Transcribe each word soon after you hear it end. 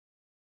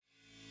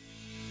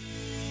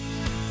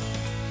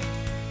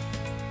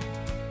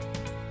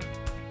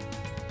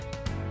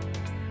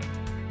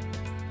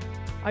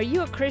Are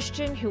you a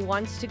Christian who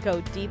wants to go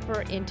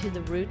deeper into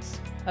the roots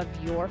of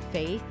your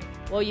faith?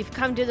 Well, you've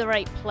come to the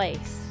right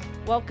place.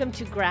 Welcome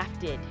to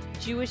Grafted,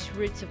 Jewish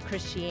Roots of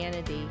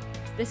Christianity.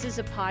 This is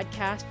a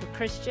podcast for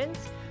Christians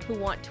who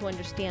want to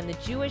understand the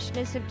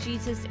Jewishness of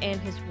Jesus and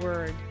His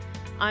Word.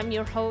 I'm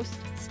your host,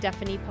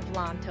 Stephanie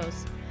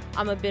Pavlantos.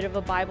 I'm a bit of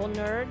a Bible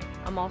nerd.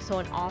 I'm also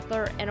an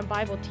author and a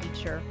Bible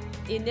teacher.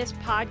 In this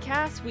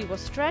podcast, we will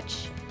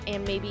stretch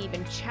and maybe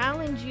even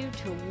challenge you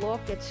to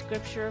look at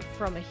Scripture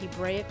from a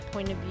Hebraic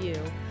point of view.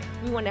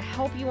 We want to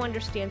help you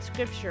understand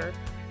Scripture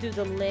through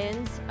the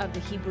lens of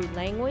the Hebrew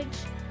language,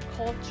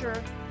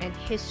 culture, and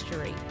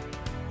history.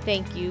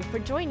 Thank you for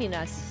joining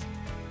us.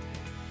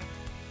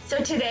 So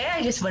today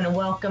I just want to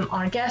welcome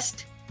our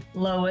guest,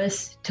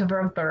 Lois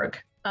Tverberg.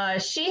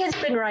 She has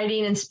been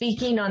writing and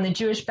speaking on the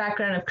Jewish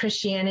background of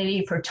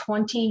Christianity for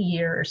 20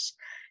 years.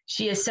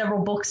 She has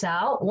several books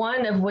out,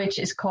 one of which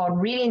is called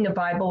Reading the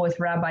Bible with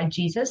Rabbi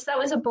Jesus. That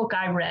was a book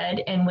I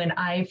read and when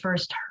I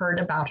first heard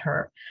about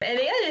her. And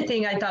the other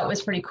thing I thought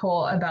was pretty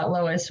cool about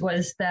Lois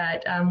was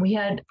that we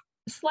had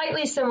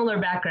slightly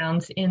similar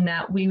backgrounds in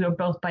that we were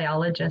both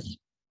biologists.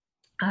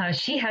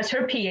 She has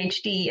her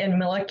PhD in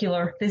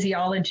molecular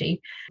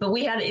physiology, but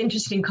we had an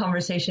interesting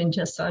conversation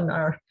just on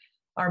our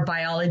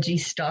biology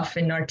stuff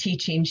and our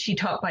teaching. She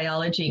taught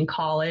biology in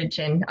college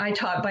and I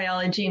taught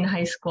biology in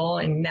high school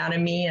and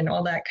anatomy and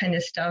all that kind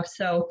of stuff.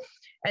 So,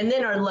 and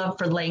then our love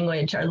for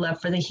language, our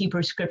love for the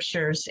Hebrew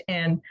scriptures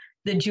and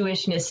the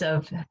Jewishness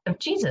of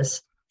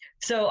Jesus.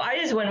 So I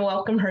just want to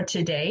welcome her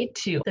today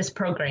to this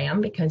program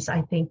because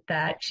I think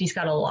that she's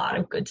got a lot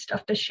of good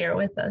stuff to share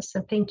with us.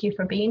 So thank you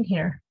for being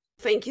here.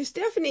 Thank you,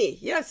 Stephanie.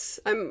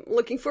 Yes, I'm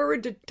looking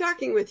forward to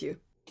talking with you.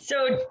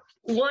 So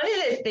one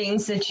of the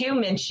things that you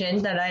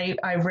mentioned that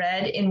I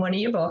read in one of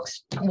your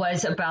books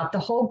was about the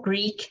whole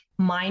Greek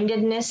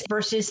mindedness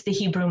versus the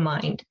Hebrew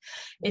mind.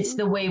 It's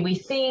the way we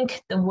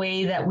think, the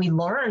way that we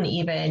learn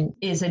even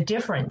is a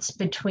difference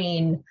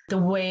between the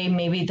way,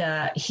 maybe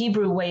the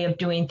Hebrew way of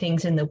doing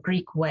things and the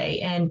Greek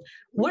way. And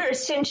we're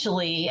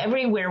essentially,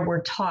 everywhere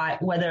we're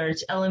taught, whether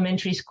it's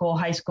elementary school,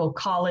 high school,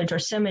 college, or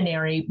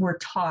seminary, we're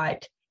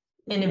taught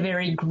in a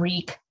very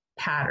Greek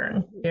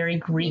pattern, very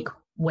Greek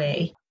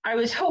way. I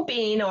was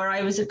hoping, or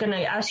I was going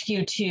to ask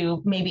you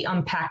to maybe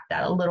unpack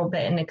that a little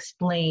bit and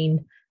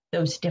explain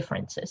those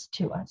differences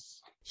to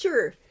us.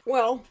 Sure.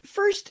 Well,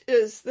 first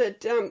is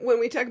that when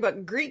we talk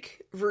about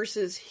Greek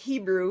versus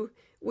Hebrew,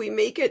 we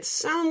make it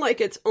sound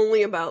like it's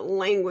only about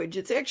language.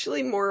 It's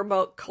actually more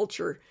about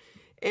culture.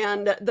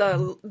 And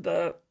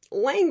the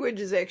language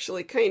is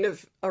actually kind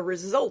of a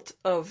result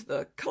of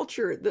the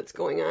culture that's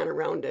going on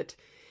around it.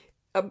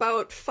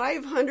 About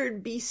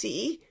 500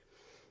 BC,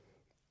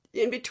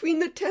 in between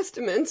the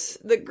Testaments,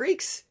 the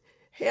Greeks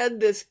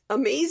had this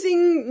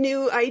amazing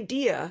new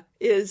idea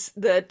is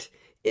that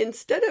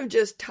instead of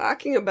just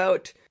talking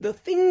about the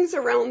things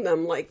around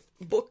them, like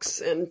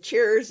books and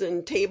chairs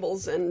and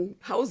tables and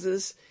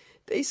houses,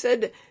 they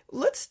said,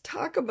 let's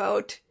talk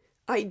about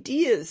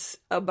ideas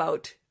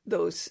about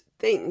those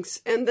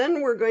things. And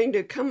then we're going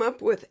to come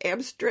up with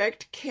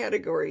abstract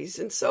categories.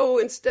 And so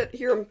instead,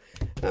 here,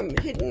 I'm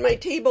hitting my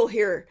table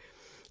here.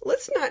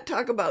 Let's not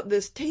talk about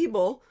this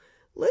table.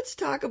 Let's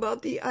talk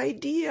about the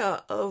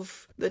idea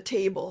of the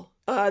table,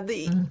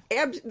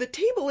 the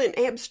table in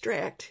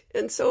abstract.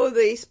 And so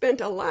they spent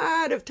a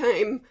lot of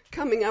time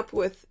coming up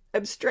with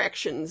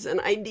abstractions and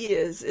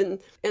ideas,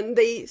 and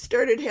they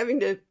started having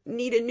to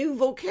need a new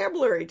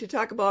vocabulary to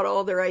talk about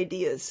all their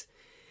ideas.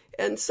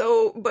 And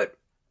so, but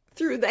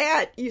through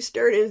that, you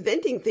start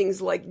inventing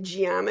things like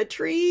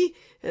geometry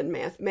and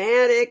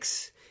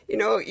mathematics. You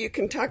know, you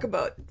can talk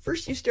about,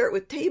 first you start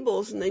with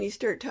tables and then you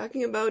start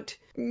talking about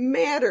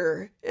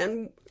matter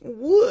and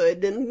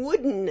wood and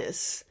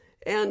woodenness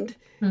and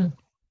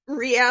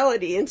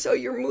reality. And so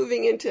you're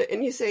moving into,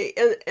 and you say,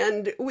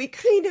 and we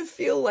kind of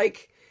feel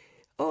like,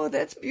 oh,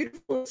 that's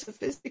beautiful and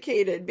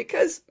sophisticated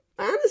because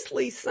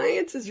honestly,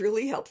 science is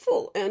really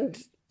helpful and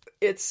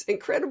it's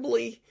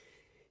incredibly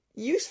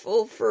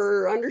useful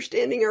for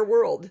understanding our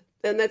world.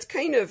 And that's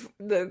kind of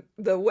the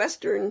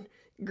Western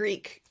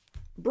Greek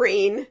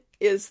brain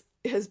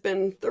has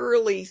been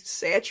thoroughly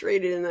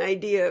saturated in the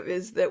idea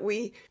is that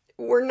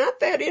we're not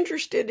that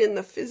interested in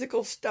the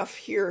physical stuff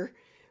here.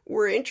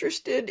 We're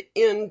interested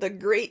in the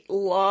great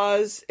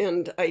laws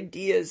and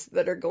ideas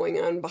that are going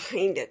on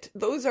behind it.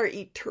 Those are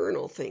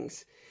eternal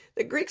things.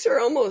 The Greeks are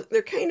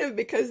they're kind of,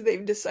 because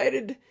they've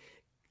decided,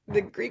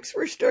 the Greeks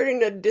were starting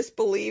to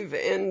disbelieve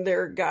in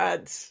their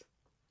gods.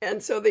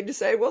 And so they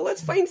decided, well,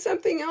 let's find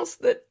something else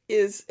that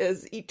is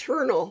as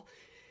eternal.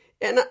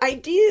 And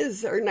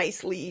ideas are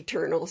nicely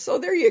eternal. So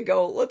there you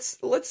go.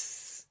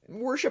 Let's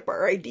worship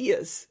our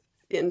ideas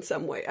in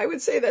some way. I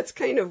would say that's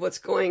kind of what's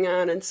going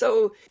on. And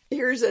so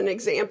here's an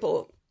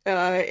example.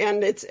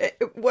 And it's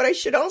what I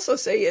should also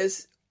say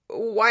is,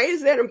 why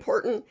is that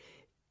important?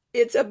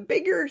 It's a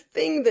bigger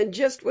thing than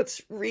just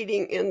what's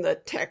reading in the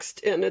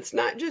text. And it's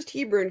not just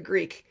Hebrew and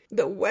Greek.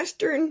 The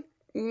Western,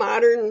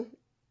 modern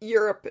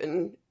Europe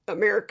and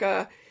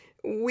America,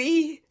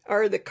 we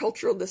are the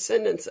cultural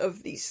descendants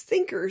of these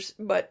thinkers,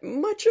 but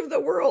much of the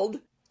world,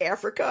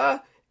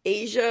 Africa,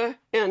 Asia,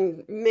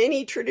 and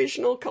many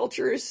traditional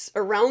cultures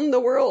around the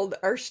world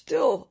are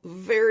still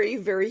very,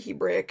 very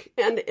Hebraic.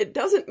 And it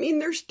doesn't mean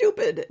they're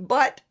stupid,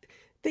 but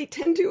they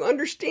tend to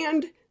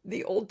understand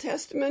the Old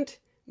Testament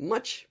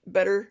much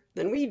better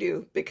than we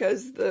do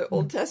because the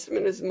Old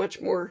Testament is much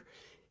more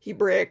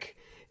Hebraic.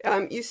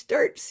 You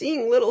start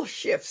seeing little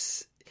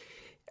shifts.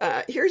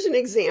 Here's an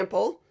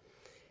example.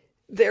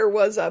 There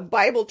was a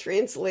Bible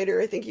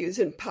translator, I think he was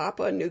in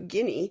Papua New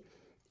Guinea,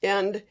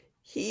 and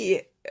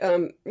he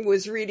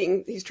was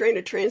reading, he's trying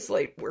to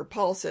translate where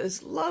Paul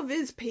says, love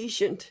is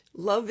patient,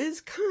 love is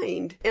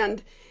kind.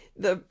 And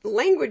the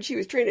language he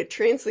was trying to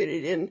translate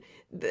it in,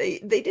 they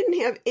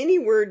didn't have any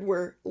word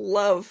where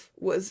love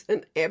was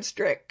an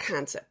abstract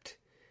concept,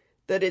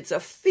 that it's a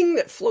thing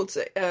that floats.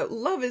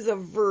 Love is a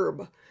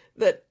verb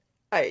that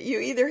you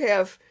either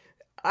have,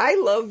 I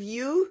love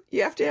you,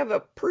 you have to have a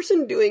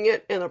person doing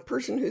it and a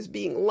person who's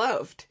being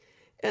loved.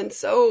 And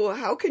so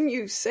how can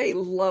you say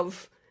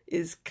love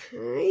is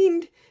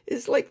kind?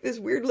 It's like this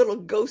weird little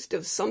ghost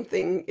of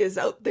something is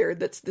out there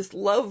that's this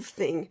love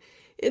thing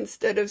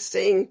instead of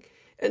saying,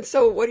 and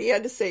so what he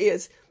had to say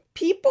is,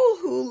 people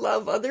who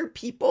love other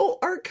people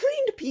are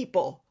kind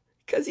people,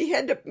 because he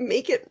had to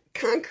make it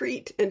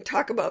concrete and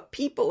talk about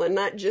people and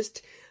not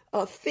just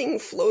a thing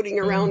floating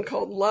around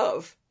called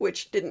love,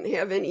 which didn't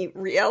have any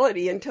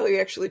reality until you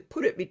actually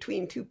put it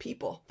between two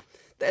people.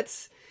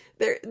 That's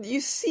there. You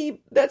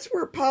see, that's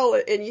where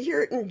Paul, and you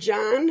hear it in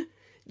John.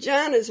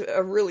 John is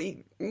a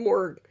really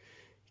more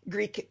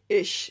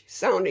Greek-ish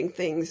sounding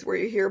things where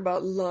you hear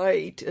about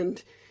light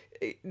and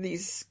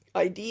these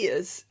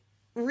ideas.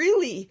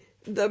 Really,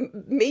 the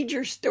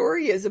major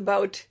story is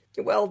about,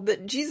 well,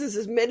 that Jesus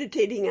is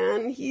meditating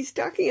on. He's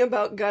talking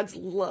about God's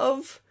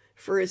love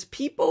for his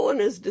people and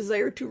his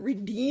desire to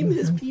redeem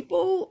his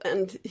people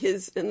and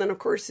then of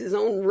course his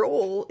own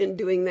role in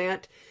doing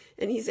that.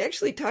 And he's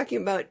actually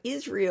talking about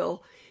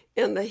Israel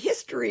and the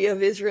history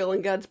of Israel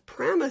and God's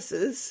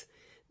promises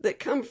that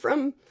come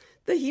from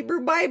the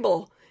Hebrew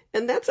Bible.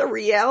 And that's a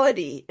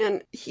reality.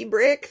 And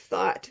Hebraic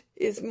thought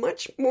is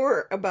much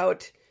more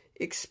about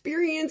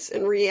experience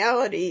and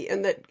reality,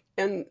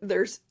 and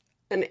there's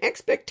an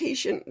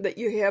expectation that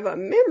you have a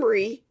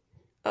memory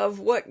of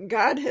what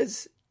God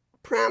has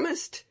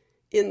promised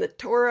in the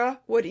Torah,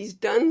 what he's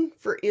done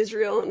for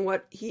Israel and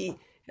what he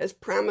has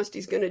promised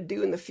he's going to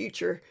do in the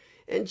future.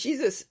 And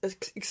Jesus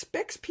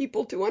expects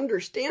people to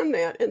understand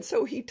that. And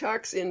so he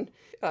talks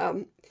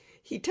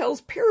he tells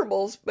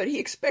parables, but he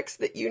expects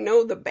that you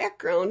know the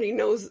background. He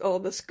knows all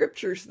the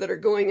scriptures that are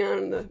going on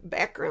in the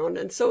background.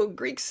 And so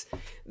Greeks,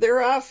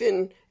 they're off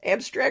in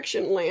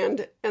abstraction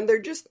land, and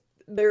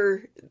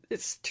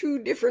it's two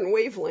different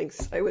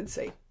wavelengths, I would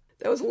say.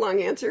 That was a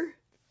long answer.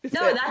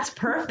 That's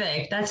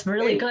perfect. That's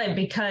really good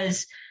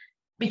because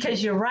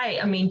you're right.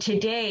 I mean,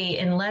 today,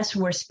 unless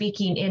we're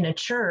speaking in a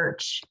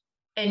church,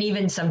 and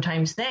even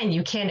sometimes then,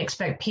 you can't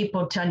expect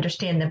people to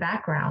understand the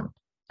background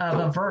of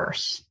a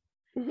verse.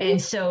 Mm-hmm.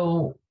 And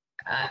so,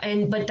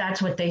 but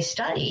that's what they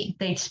study.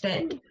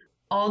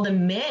 All the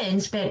men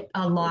spent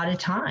a lot of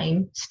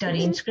time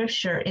studying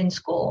scripture in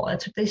school.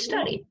 That's what they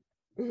studied.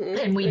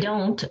 Mm-hmm. And we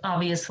don't,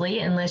 obviously,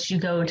 unless you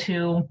go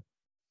to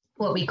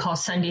what we call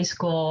Sunday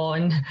school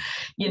and,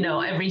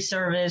 every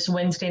service,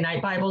 Wednesday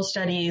night Bible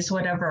studies,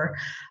 whatever.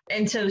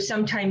 And so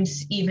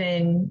sometimes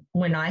even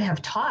when I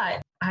have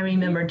taught, I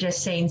remember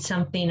just saying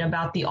something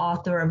about the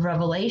author of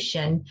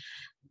Revelation,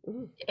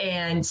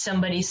 and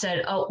somebody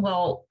said, oh,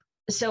 well,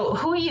 so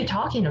who are you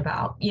talking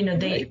about?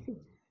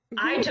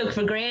 I took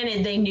for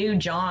granted they knew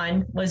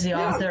John was the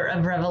author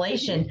of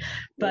Revelation,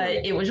 but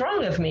it was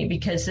wrong of me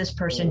because this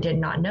person did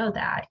not know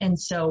that. And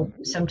so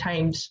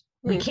sometimes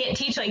we can't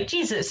teach like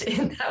Jesus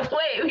in that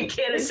way. We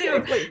can't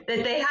assume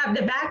that they have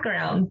the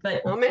background,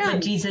 but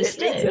Jesus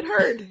did. Makes it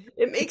hard.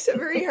 It makes it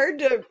very hard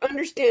to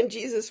understand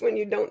Jesus when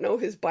you don't know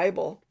his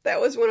Bible. That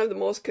was one of the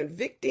most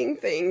convicting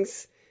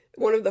things.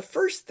 One of the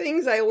first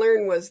things I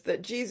learned was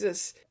that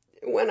Jesus,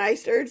 when I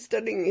started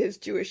studying his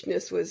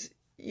Jewishness, was,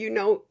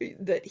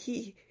 that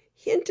he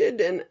hinted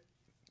and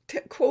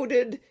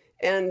quoted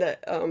and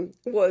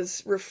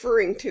was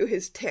referring to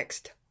his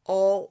text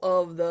all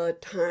of the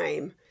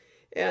time.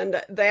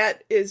 And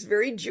that is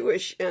very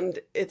Jewish, and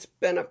it's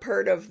been a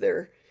part of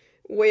their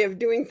way of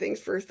doing things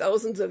for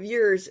thousands of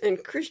years,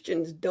 and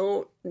Christians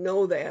don't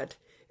know that.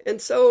 And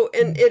so,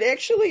 and it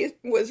actually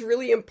was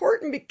really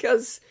important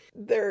because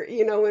there,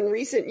 in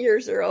recent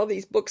years, there are all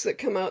these books that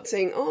come out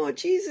saying, oh,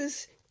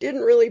 Jesus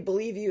didn't really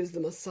believe he was the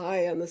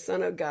Messiah and the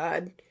Son of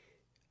God.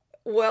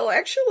 Well,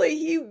 actually,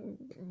 he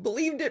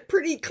believed it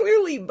pretty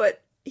clearly,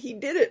 but he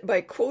did it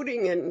by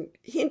quoting and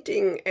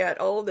hinting at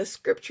all the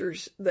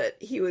scriptures that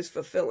he was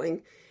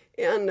fulfilling.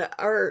 And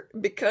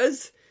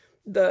because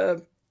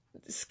the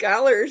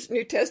scholars,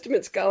 New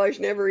Testament scholars,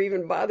 never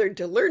even bothered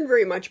to learn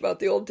very much about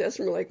the Old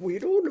Testament, like, we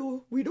don't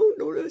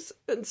know this.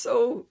 And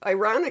so,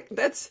 ironic,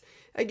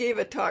 I gave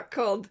a talk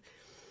called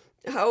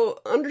how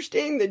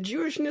understanding the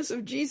Jewishness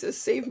of Jesus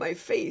saved my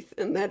faith,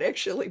 and that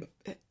actually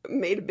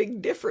made a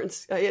big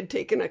difference. I had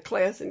taken a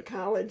class in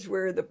college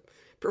where the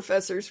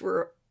professors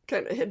were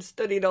had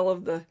studied all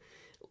of the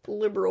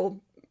liberal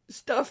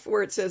stuff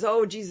where it says,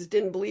 oh, Jesus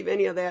didn't believe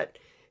any of that.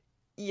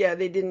 Yeah,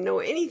 they didn't know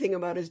anything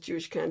about his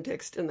Jewish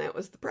context, and that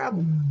was the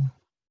problem.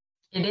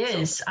 It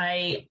is.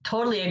 I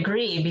totally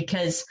agree,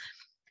 because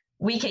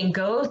we can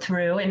go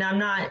through, and I'm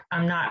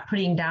not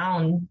putting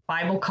down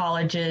Bible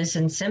colleges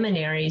and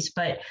seminaries,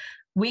 but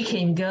we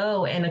can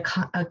go and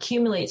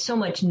accumulate so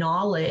much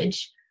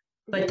knowledge,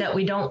 but that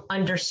we don't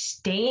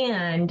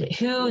understand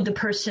who the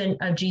person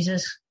of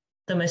Jesus,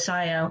 the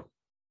Messiah,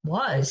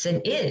 was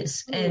and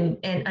is, and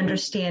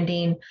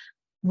understanding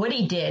what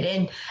he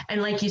did.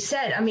 And like you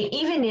said, I mean,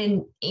 even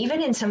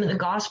in some of the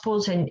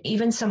Gospels and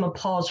even some of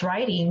Paul's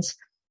writings,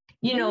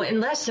 you know,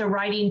 unless they're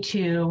writing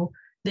to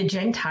the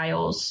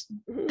Gentiles,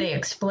 they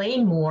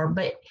explain more.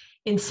 But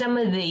in some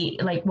of the,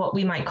 like what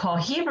we might call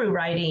Hebrew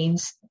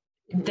writings,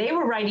 they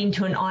were writing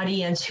to an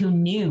audience who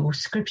knew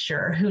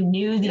Scripture, who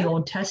knew the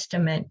Old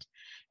Testament.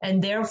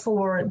 And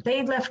therefore,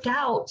 they left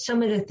out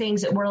some of the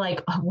things that were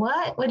like,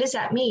 what? What does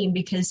that mean?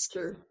 Because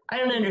I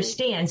don't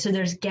understand. So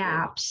there's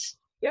gaps.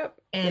 Yep.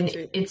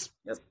 And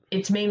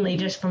it's mainly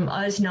just from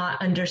us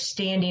not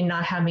understanding,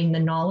 not having the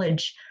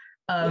knowledge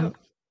of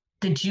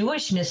the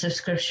Jewishness of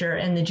Scripture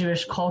and the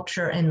Jewish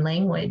culture and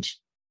language.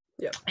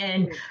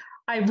 And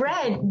I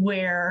read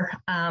where,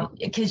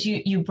 because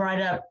you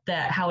brought up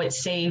that how it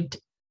saved,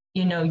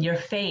 you know, your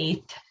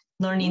faith,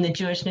 learning the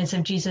Jewishness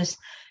of Jesus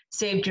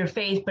saved your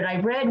faith. But I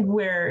read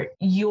where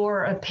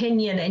your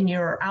opinion and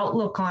your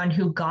outlook on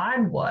who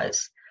God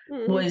was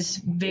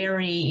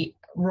very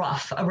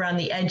rough around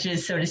the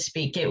edges, so to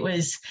speak. It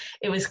was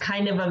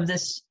kind of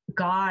this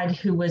God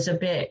who was a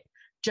bit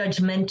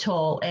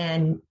judgmental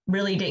and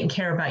really didn't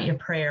care about your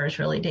prayers,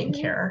 really didn't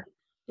care.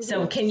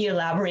 So can you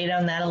elaborate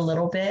on that a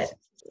little bit?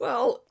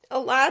 Well, a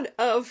lot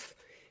of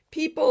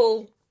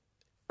people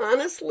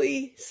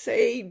honestly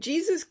say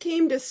Jesus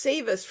came to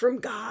save us from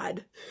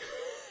God.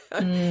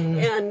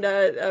 And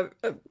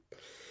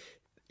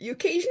you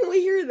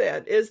occasionally hear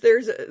that, is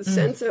there's a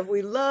sense of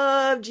we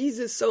love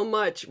Jesus so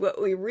much,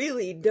 but we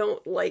really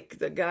don't like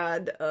the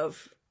God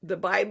of the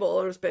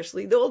Bible, and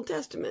especially the Old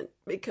Testament,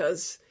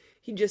 because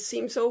he just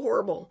seems so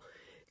horrible.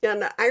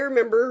 And I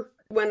remember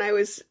when I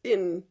was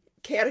in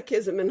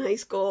catechism in high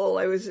school,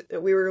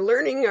 we were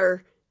learning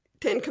our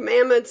 10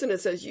 Commandments, and it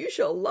says, you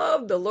shall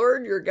love the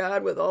Lord your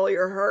God with all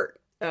your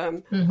heart.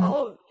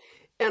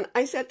 And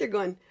I sat there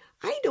going,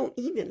 I don't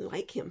even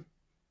like him.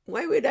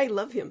 Why would I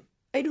love him?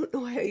 I don't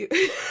know how you...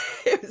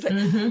 It was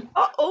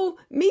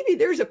like, maybe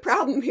there's a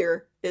problem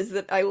here, is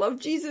that I love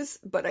Jesus,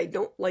 but I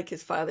don't like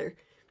his Father.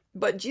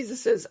 But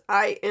Jesus says,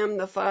 I am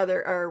the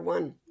Father are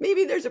one.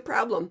 Maybe there's a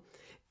problem.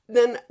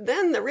 Then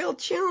the real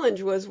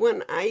challenge was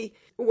when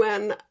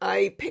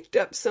I picked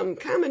up some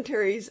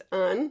commentaries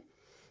on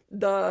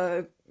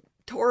the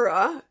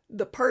Torah,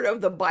 the part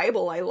of the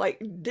Bible I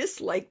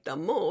disliked the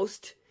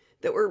most,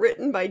 that were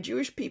written by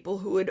Jewish people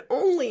who had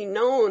only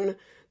known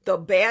the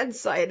bad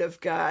side of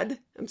God.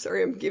 I'm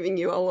sorry, I'm giving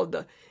you all of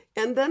the...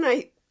 And then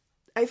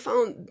I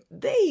found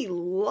they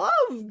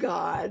love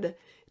God.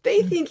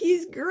 They think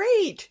he's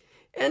great.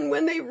 And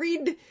when they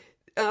read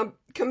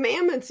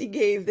commandments he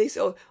gave, they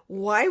say,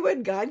 why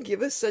would God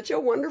give us such a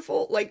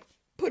wonderful, like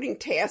putting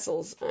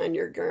tassels on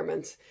your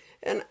garments?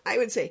 And I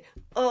would say,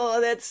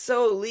 oh, that's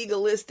so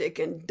legalistic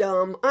and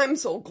dumb. I'm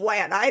so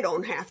glad I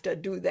don't have to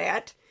do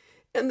that.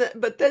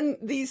 But then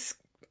these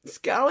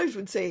scholars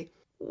would say,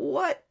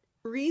 what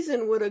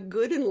reason would a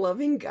good and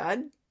loving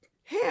God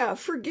have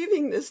for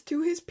giving this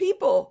to his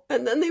people?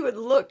 And then they would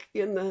look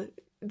in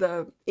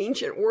the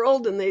ancient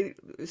world and they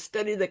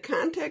study the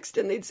context,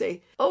 and they'd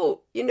say,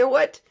 oh, you know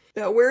what?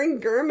 Wearing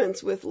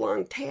garments with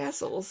long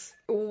tassels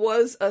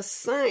was a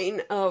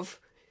sign of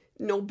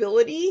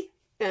nobility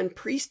and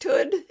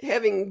priesthood.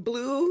 Having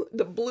blue,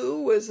 the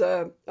blue was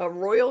a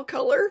royal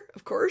color,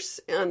 of course,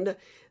 and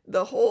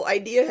the whole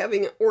idea of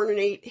having an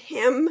ornate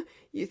hem,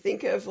 you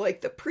think of like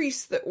the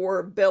priests that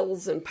wore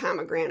bells and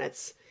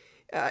pomegranates.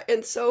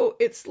 And so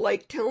it's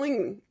like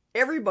telling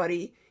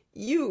everybody,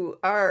 you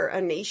are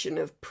a nation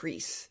of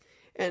priests.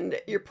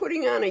 And you're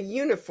putting on a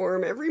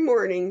uniform every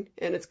morning,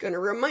 and it's going to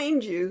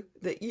remind you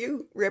that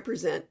you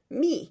represent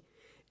me.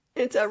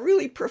 And it's a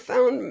really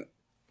profound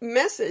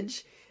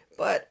message,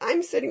 but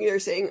I'm sitting there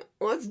saying,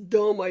 well, that's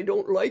dumb, I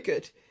don't like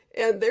it.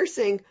 And they're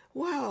saying,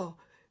 wow,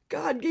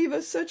 God gave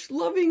us such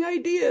loving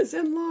ideas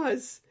and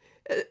laws.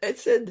 I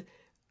said,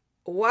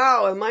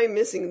 wow, am I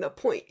missing the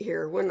point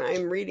here when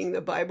I'm reading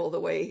the Bible the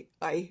way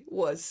I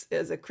was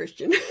as a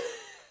Christian?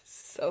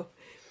 So...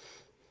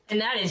 And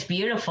that is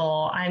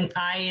beautiful.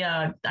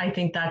 I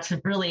think that's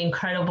really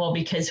incredible,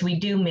 because we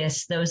do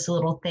miss those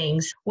little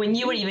things. When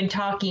you were even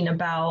talking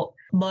about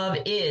love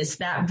is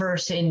that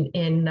verse in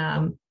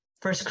 1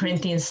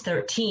 Corinthians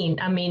 13,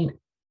 I mean,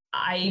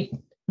 I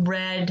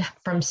read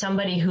from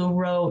somebody who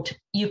wrote,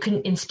 you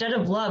can, instead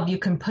of love, you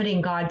can put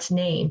in God's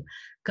name.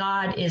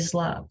 God is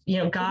love.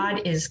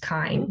 God is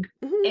kind.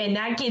 And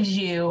that gives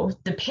you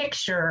the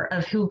picture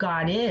of who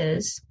God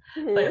is,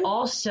 but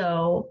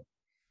also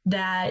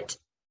that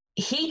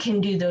he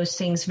can do those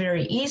things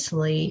very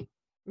easily,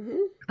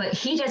 but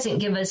he doesn't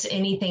give us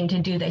anything to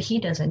do that he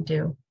doesn't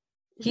do.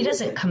 He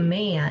doesn't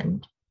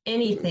command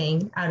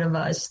anything out of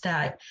us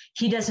that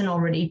he doesn't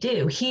already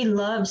do. He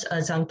loves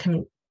us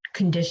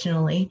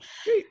unconditionally.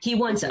 He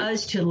wants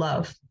us to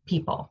love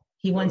people.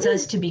 He wants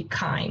us to be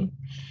kind.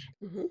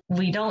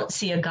 We don't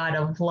see a God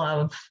of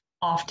love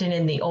often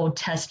in the Old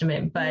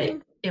Testament,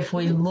 but if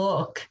we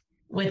look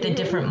with a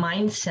different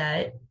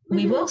mindset,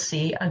 we will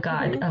see a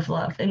God of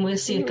love, and we'll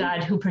see a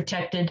God who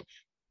protected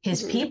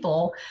his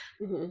people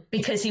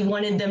because he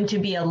wanted them to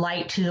be a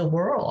light to the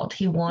world.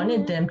 He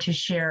wanted them to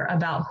share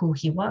about who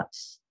he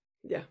was.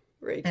 Yeah,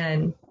 right.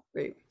 And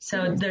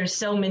so there's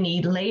so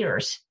many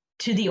layers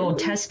to the Old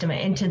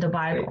Testament and to the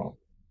Bible.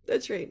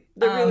 That's right.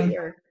 There really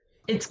are.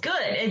 It's good.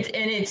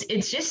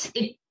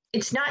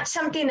 It's not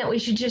something that we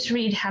should just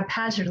read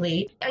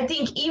haphazardly. I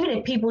think even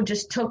if people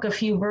just took a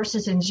few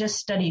verses and just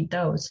studied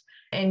those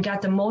and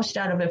got the most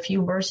out of a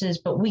few verses,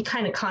 but we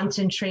kind of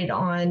concentrate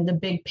on the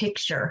big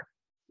picture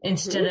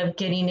instead of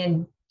getting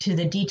into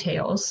the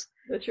details.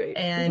 That's right.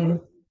 And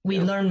we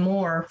learn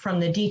more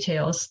from the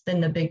details than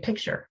the big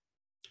picture.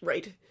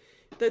 Right.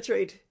 That's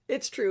right.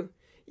 It's true.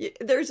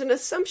 There's an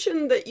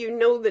assumption that you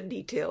know the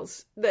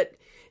details, that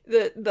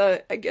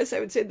I guess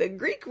I would say the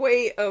Greek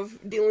way of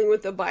dealing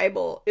with the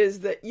Bible is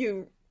that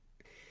you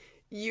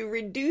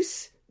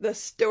reduce the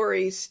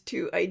stories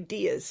to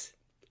ideas,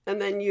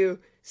 and then you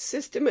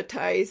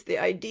systematize the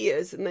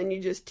ideas, and then you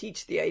just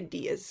teach the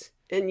ideas.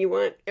 And you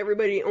want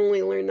everybody to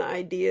only learn the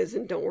ideas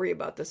and don't worry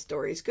about the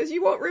stories because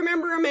you won't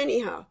remember them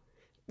anyhow.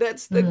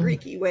 That's the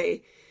Greeky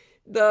way.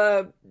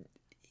 The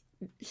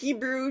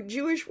Hebrew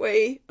Jewish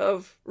way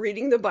of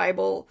reading the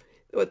Bible,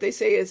 what they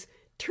say is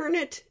turn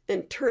it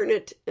and turn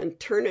it and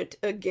turn it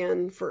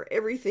again, for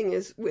everything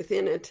is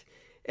within it.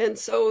 And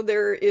so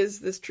there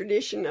is this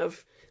tradition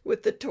of,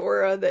 with the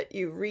Torah, that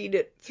you read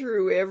it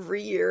through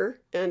every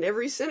year, and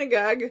every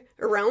synagogue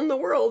around the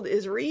world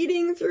is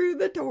reading through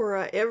the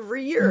Torah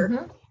every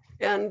year.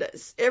 And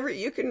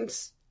you can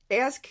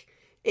ask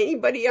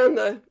anybody on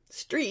the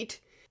street,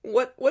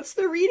 what's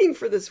the reading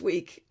for this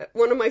week?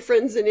 One of my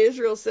friends in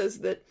Israel says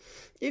that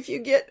if you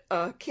get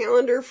a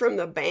calendar from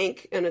the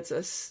bank and it's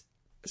a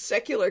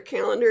secular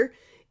calendar,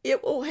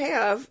 it will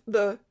have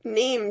the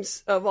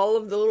names of all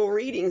of the little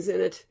readings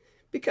in it,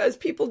 because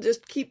people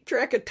just keep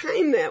track of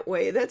time that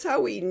way. That's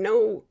how we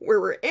know where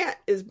we're at,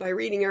 is by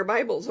reading our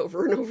Bibles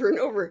over and over and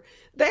over.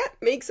 That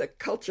makes a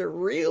culture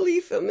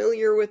really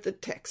familiar with the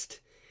text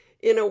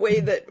in a way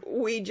that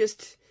we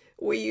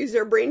use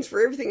our brains for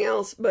everything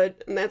else. And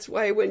that's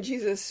why when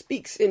Jesus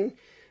speaks in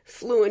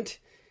fluent,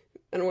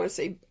 I don't want to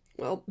say,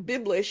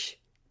 Biblish,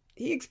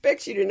 he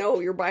expects you to know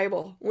your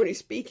Bible when he's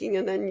speaking,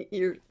 and then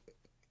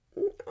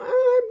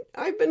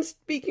I've been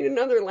speaking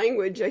another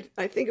language.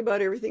 I think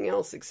about everything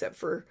else except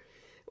for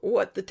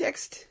what the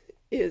text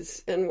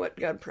is and what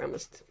God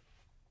promised.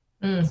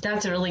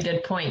 That's a really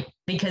good point,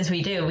 because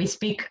we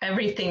speak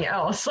everything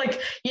else.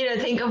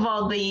 Think of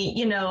all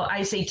the,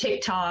 I say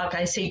TikTok,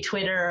 I say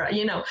Twitter,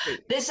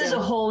 this is a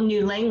whole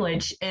new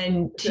language.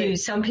 And to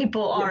some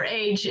people our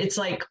age, it's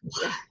like,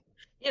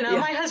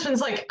 my husband's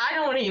like, I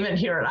don't want to even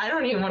hear it. I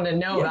don't even want to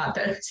know about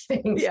those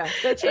things. Yeah,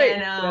 that's right.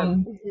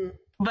 And,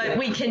 but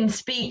we can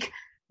speak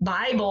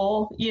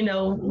Bible,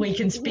 we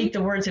can speak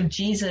the words of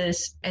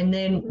Jesus, and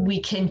then we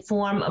can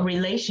form a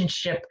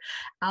relationship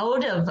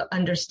out of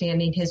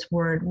understanding his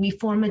word. We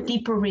form a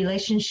deeper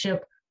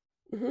relationship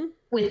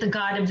with the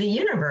God of the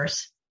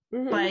universe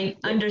by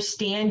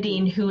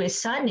understanding who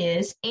his son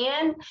is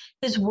and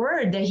his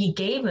word that he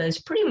gave us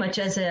pretty much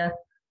as a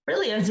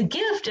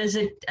gift,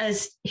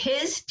 as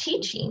his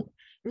teaching.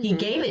 He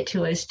gave it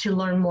to us to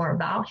learn more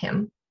about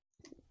him.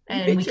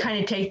 And we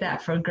kind of take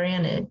that for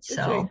granted.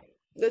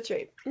 That's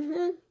right.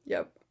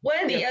 Yep.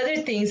 One of the other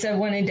things I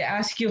wanted to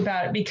ask you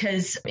about,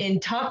 because in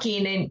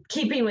talking and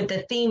keeping with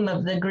the theme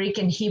of the Greek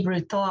and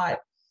Hebrew thought,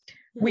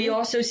 we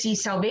also see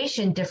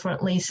salvation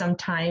differently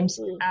sometimes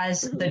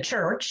as the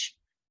church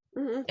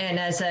and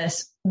as a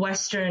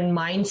Western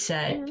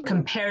mindset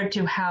compared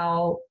to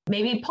how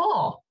maybe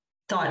Paul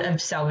thought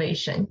of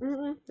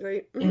salvation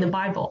in the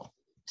Bible.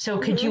 So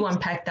could you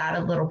unpack that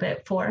a little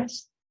bit for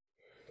us?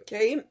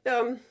 Okay.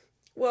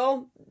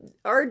 Well,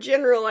 our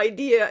general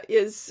idea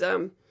is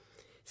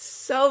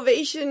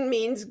salvation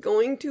means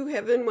going to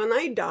heaven when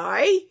I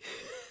die,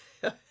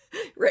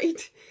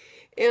 right?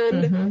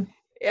 And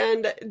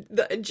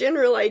the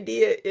general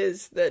idea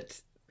is that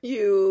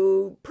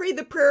you pray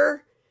the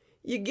prayer,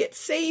 you get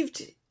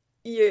saved,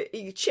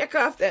 you check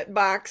off that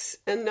box,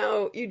 and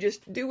now you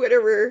just do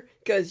whatever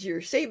because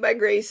you're saved by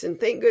grace, and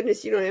thank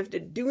goodness you don't have to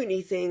do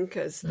anything,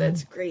 because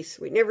that's grace.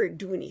 We never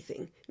do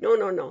anything.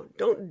 No,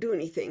 don't do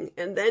anything.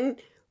 And then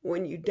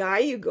when you die,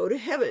 you go to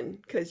heaven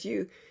because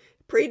you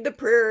prayed the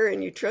prayer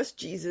and you trust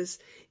Jesus.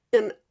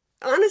 And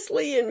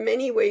honestly, in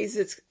many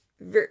ways,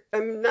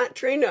 I'm not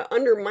trying to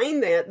undermine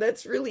that.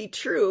 That's really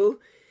true.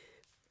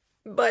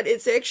 But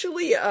it's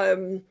actually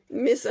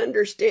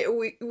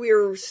misunderstand.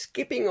 We're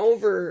skipping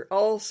over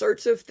all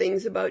sorts of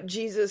things about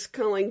Jesus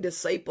calling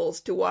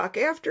disciples to walk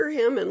after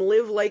him and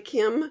live like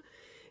him,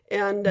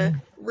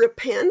 and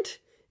repent.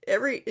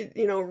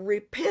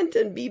 Repent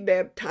and be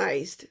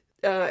baptized.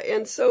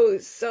 And so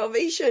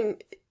salvation,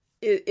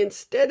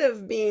 instead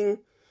of being,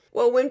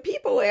 well, when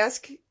people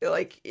ask,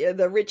 like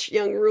the rich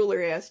young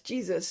ruler asked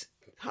Jesus,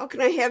 "How can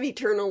I have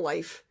eternal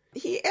life?"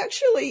 He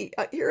actually,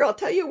 here, I'll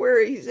tell you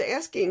where he's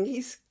asking.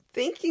 He's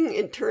thinking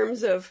in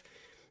terms of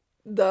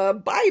the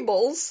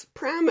Bible's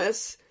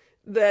promise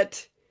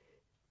that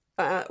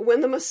when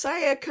the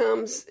Messiah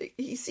comes,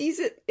 he sees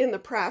it in the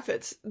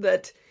prophets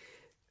that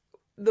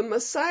the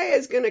Messiah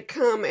is going to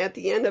come at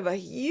the end of a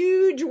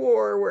huge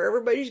war where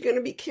everybody's going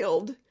to be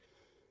killed.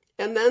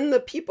 And then the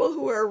people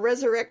who are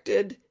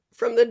resurrected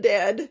from the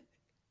dead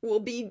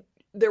will be,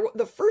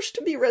 the first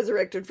to be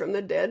resurrected from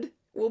the dead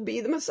will be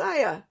the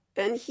Messiah.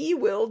 And he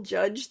will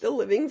judge the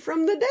living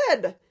from the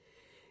dead.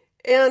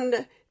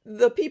 And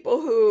the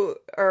people who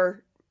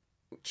are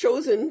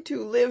chosen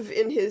to live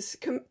in his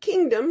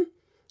kingdom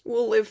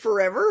will live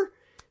forever.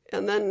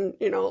 And then,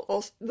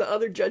 all the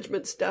other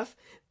judgment stuff.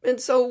 And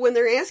so when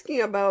they're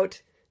asking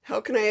about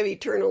how can I have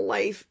eternal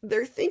life,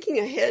 they're thinking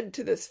ahead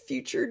to this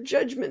future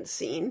judgment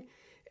scene.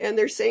 And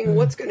they're saying,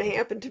 what's going to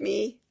happen to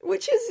me?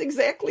 Which is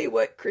exactly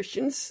what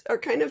Christians are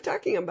kind of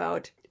talking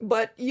about.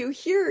 But you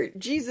hear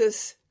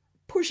Jesus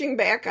pushing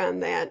back on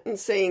that and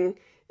saying,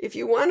 if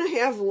you want to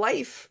have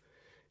life,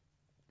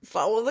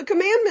 follow the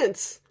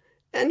commandments.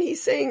 And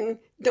he's saying,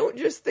 don't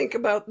just think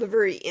about the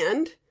very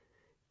end.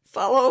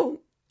 Follow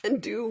and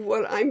do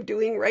what I'm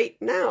doing right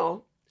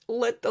now.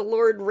 Let the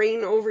Lord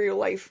reign over your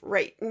life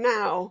right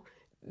now.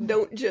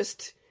 Don't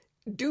just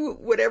do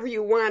whatever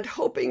you want,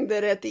 hoping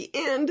that at the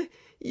end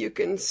you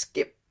can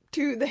skip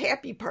to the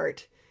happy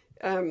part.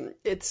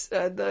 It's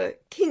the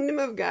kingdom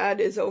of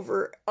God is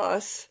over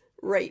us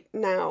right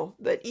now,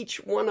 that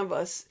each one of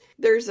us,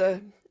 there's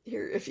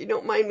here, if you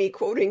don't mind me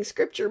quoting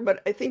scripture,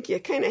 but I think you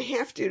kind of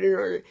have to in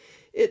order.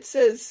 It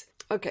says,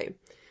 okay,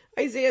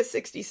 Isaiah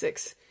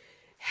 66,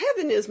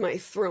 heaven is my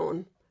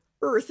throne,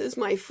 earth is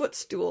my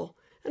footstool.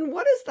 And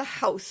what is the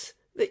house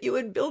that you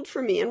would build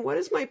for me? And what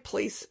is my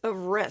place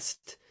of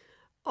rest?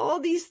 All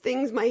these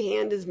things my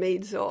hand has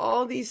made, so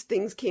all these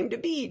things came to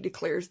be,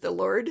 declares the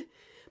Lord.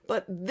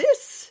 But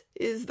this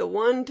is the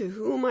one to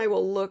whom I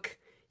will look,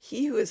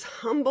 he who is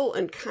humble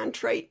and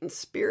contrite in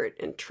spirit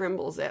and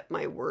trembles at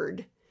my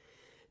word.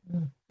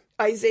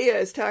 Isaiah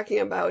is talking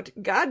about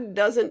God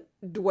doesn't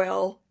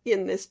dwell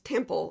in this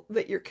temple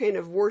that you're kind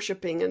of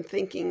worshiping and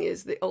thinking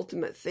is the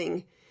ultimate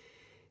thing.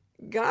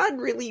 God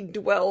really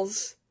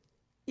dwells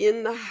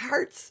in the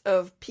hearts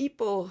of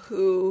people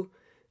who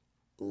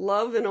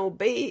love and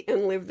obey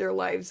and live their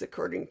lives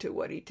according to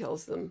what he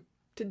tells them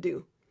to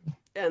do.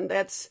 And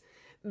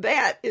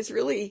that is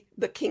really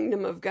the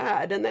kingdom of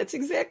God. And that's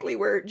exactly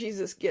where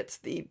Jesus gets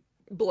the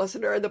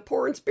blessed are the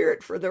poor in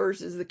spirit, for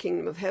theirs is the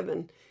kingdom of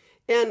heaven.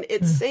 And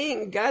it's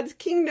saying God's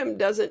kingdom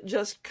doesn't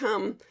just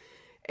come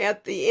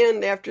at the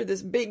end after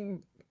this big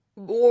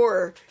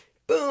war,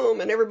 boom,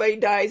 and everybody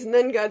dies, and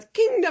then God's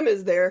kingdom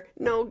is there.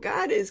 No,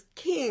 God is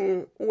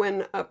king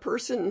when a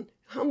person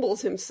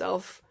humbles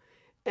himself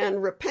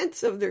and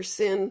repents of their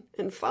sin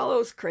and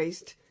follows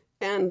Christ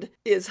and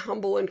is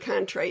humble and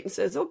contrite and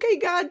says, okay,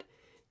 God,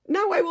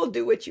 now I will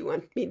do what you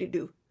want me to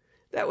do.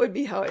 That would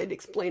be how I'd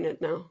explain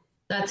it now.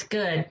 That's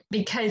good,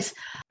 because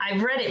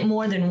I've read it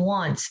more than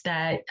once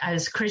that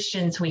as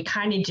Christians, we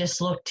kind of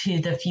just look to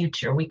the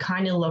future. We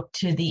kind of look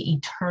to the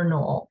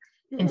eternal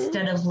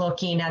instead of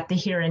looking at the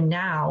here and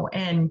now.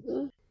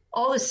 And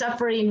all the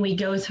suffering we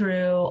go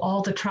through,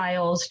 all the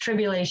trials,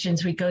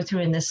 tribulations we go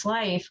through in this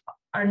life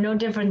are no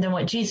different than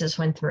what Jesus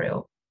went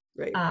through.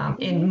 Right.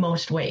 In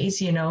most ways,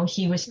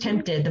 he was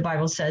tempted, the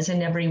Bible says,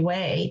 in every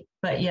way,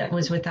 but yet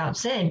was without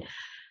sin.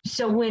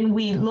 So when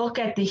we look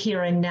at the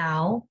here and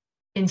now,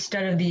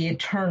 instead of the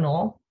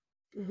eternal,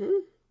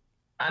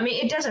 I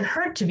mean, it doesn't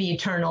hurt to be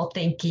eternal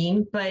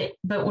thinking, but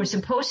we're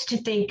supposed to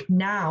think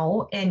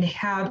now and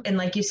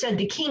like you said,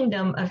 the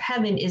kingdom of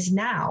heaven is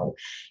now.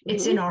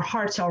 It's in our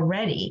hearts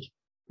already.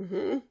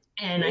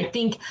 And I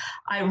think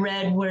I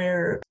read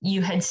where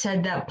you had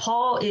said that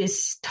Paul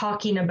is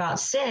talking about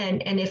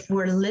sin. And if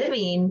we're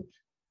living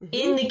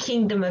in the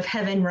kingdom of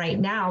heaven right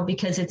now,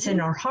 because it's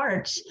in our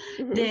hearts,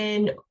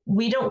 then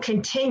we don't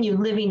continue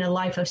living a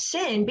life of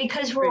sin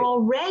because we're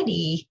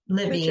already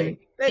living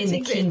in the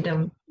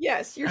kingdom.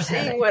 Yes, you're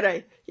saying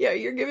heaven.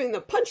 You're giving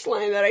the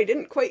punchline that I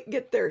didn't quite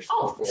get there.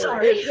 Oh,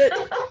 sorry.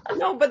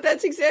 No, but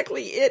that's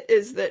exactly it,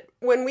 is that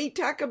when we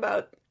talk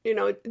about,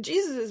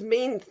 Jesus'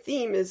 main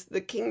theme is the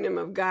kingdom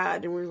of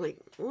God. And we're like,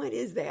 what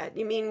is that?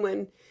 You mean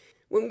when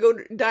we go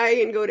to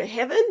die and go to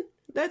heaven?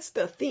 That's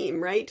the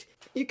theme, right?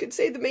 You could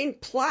say the main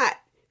plot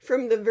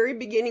from the very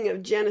beginning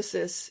of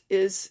Genesis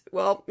is,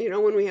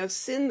 when we have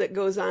sin that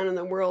goes on in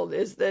the world,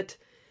 is that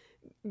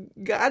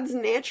God's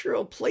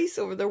natural place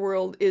over the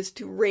world is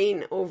to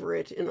reign over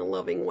it in a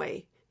loving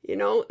way.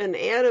 And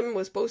Adam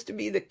was supposed to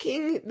be the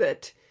king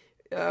that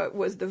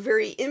was the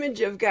very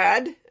image of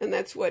God, and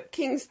that's what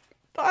kings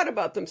thought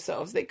about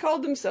themselves. They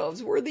called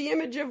themselves, we're the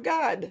image of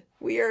God.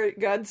 We are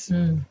God's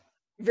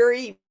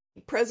very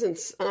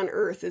presence on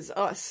earth is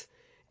us.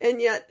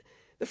 And yet,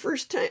 the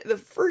first teeny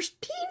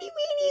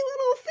weeny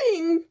little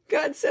thing,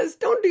 God says,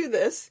 don't do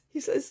this. He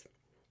says,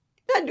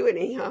 I'd do it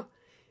anyhow.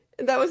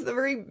 And that was the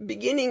very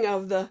beginning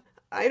of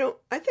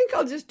I think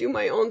I'll just do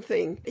my own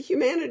thing.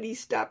 Humanity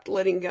stopped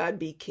letting God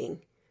be king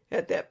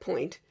at that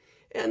point.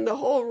 And the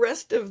whole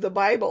rest of the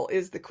Bible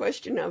is the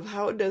question of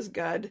how does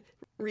God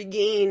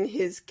regain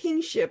his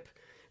kingship,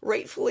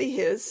 rightfully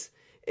his,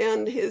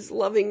 and his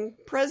loving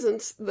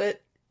presence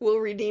that will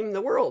redeem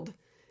the world.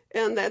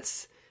 And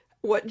that's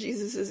what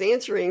Jesus is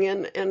answering.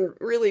 And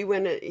really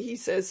when he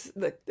says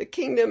the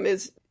kingdom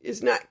is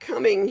not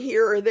coming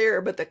here or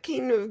there, but the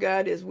kingdom of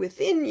God is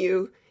within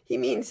you, he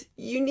means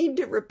you need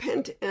to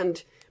repent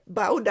and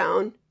bow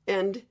down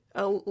and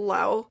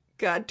allow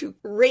God to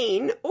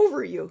reign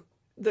over you,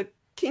 the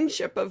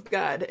kingship of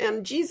God.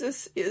 And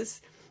Jesus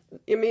is,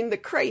 the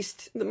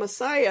Christ, the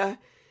Messiah,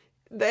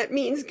 that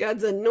means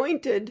God's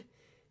anointed,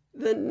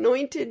 the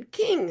anointed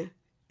king.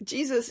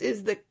 Jesus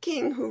is the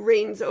king who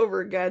reigns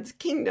over God's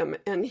kingdom,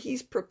 and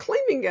he's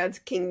proclaiming God's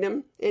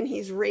kingdom, and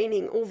he's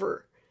reigning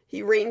over.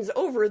 He reigns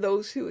over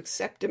those who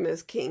accept him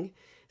as king.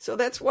 So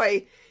that's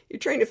why you're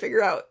trying to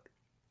figure out,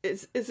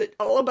 is it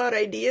all about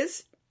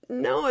ideas?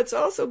 No, it's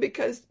also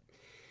because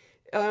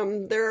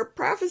there are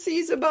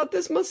prophecies about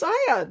this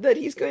Messiah, that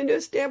he's going to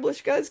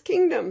establish God's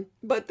kingdom.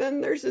 But then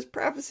there's this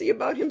prophecy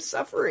about him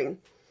suffering.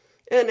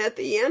 And at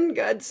the end,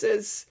 God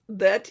says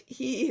that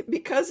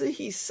because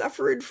he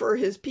suffered for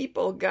his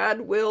people,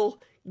 God will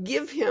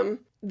give him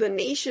the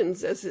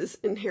nations as his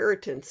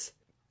inheritance.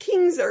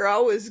 Kings are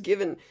always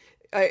given.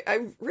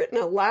 I've written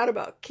a lot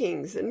about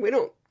kings, and we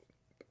don't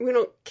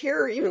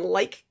care or even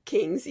like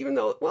kings, even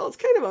though, well, it's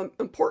kind of an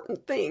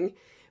important thing.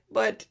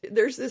 But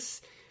there's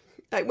this,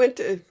 I went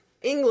to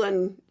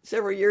England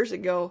several years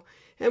ago,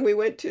 and we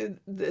went to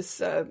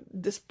this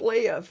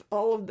display of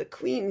all of the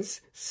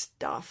Queen's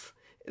stuff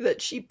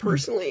that she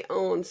personally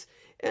owns.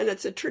 And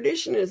it's a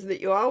tradition is that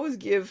you always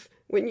give,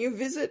 when you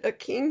visit a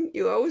king,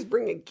 you always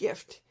bring a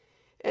gift.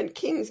 And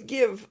kings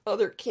give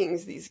other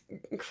kings these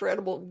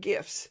incredible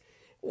gifts.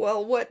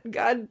 Well, what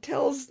God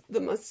tells the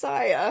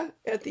Messiah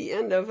at the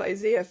end of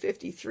Isaiah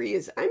 53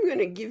 is, I'm going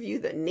to give you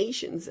the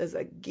nations as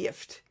a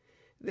gift.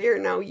 They are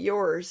now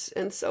yours.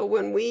 And so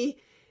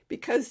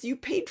because you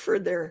paid for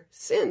their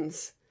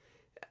sins.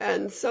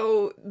 And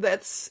so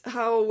that's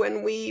how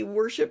when we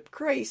worship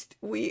Christ,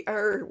 we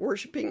are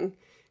worshiping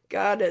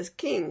God as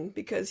king,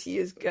 because he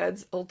is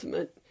God's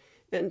ultimate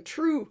and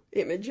true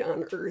image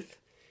on earth.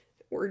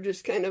 We're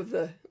just kind of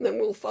then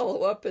we'll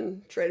follow up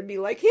and try to be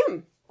like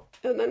him.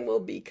 And then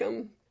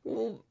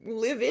we'll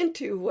live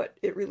into what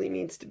it really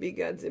means to be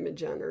God's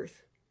image on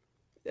earth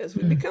as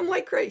we become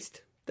like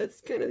Christ.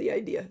 That's kind of the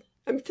idea.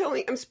 I'm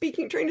trying to speak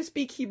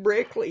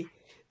Hebraically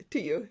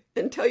to you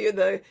and tell you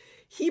the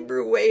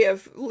Hebrew way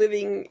of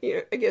living,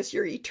 I guess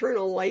your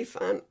eternal life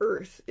on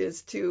earth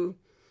is to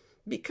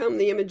become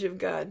the image of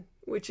God,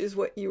 which is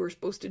what you were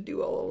supposed to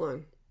do all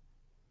along.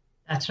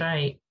 That's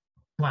right.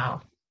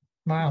 Wow.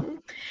 Mm-hmm.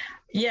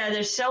 Yeah,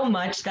 there's so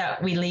much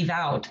that we leave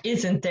out,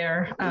 isn't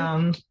there?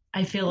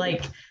 I feel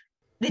like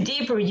the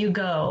deeper you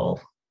go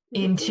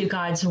into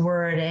God's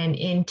word and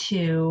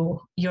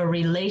into your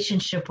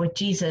relationship with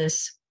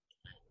Jesus,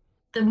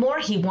 the more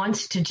he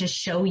wants to just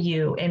show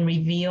you and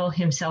reveal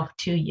himself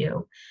to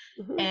you.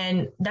 Mm-hmm.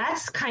 And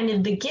that's kind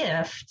of the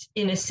gift,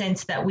 in a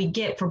sense, that we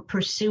get for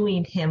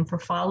pursuing him, for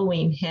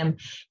following him.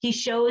 He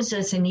shows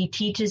us and he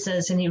teaches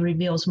us and he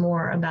reveals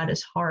more about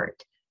his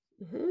heart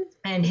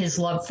and his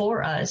love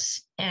for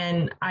us.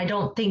 And I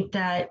don't think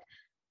that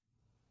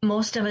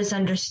most of us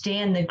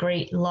understand the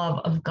great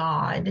love of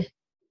God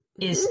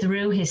is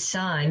through his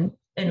son.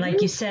 And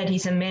like you said,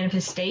 he's a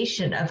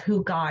manifestation of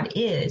who God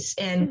is.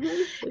 And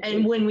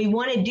when we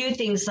want to do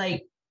things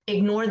like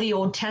ignore the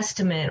Old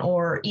Testament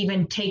or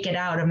even take it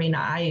out, I mean,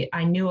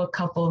 I knew a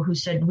couple who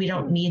said, we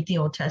don't need the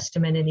Old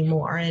Testament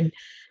anymore.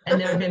 And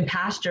there have been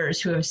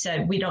pastors who have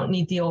said, we don't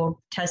need the Old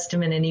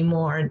Testament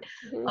anymore. And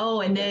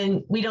and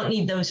then we don't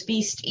need those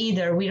feasts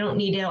either. We don't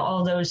need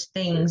all those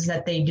things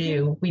that they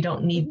do. We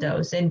don't need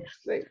those.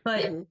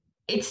 But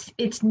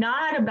it's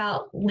not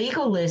about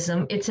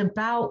legalism. It's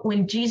about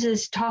when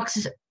Jesus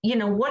talks,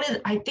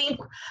 I think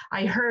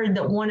I heard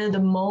that one of the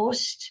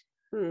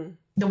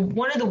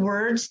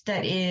words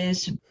that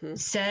is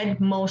said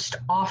most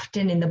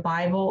often in the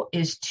Bible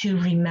is to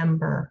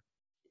remember.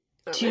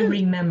 To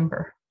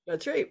remember.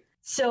 That's right.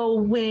 So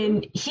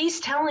when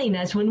he's telling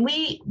us, when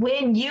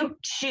you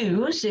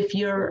choose, if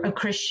you're a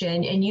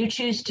Christian and you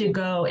choose to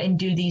go and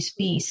do these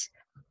feasts,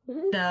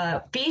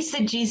 the feasts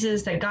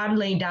that God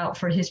laid out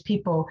for his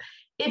people,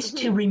 it's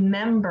to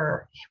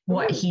remember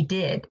what he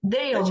did.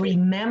 They are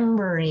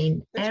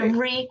remembering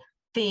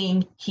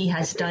everything he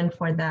has done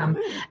for them.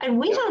 And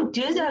we don't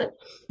do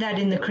that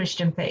in the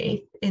Christian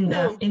faith, in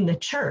the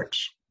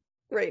church.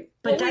 Right.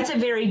 But that's a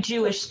very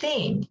Jewish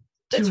thing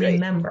to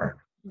remember.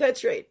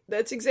 That's right.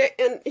 That's exact.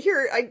 And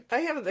here I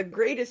have the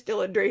greatest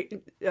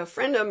illustration. A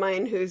friend of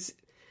mine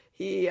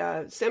he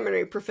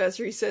seminary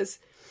professor. He says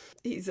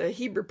he's a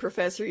Hebrew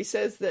professor. He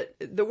says that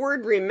the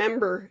word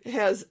remember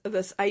has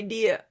this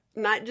idea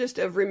not just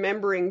of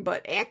remembering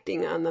but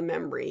acting on the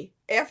memory.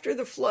 After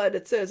the flood,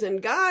 it says, "And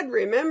God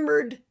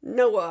remembered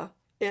Noah,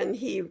 and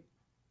he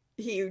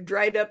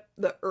dried up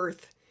the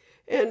earth."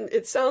 And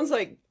it sounds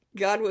like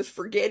God was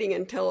forgetting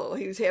until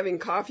he was having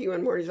coffee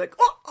one morning. He's like,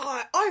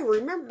 "Oh, I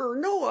remember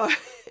Noah."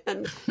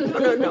 And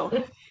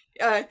no.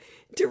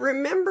 To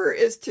remember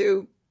is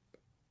to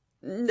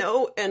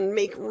know and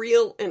make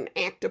real and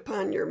act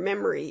upon your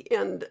memory.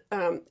 And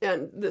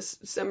this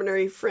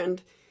seminary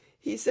friend,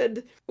 he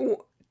said,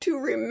 to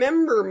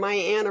remember my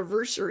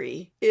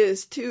anniversary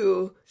is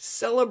to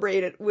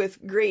celebrate it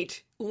with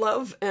great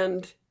love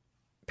and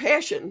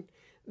passion.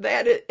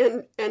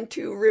 And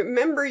to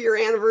remember your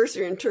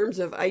anniversary in terms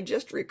of, I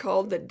just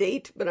recalled the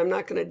date, but I'm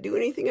not going to do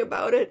anything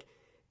about it,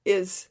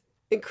 is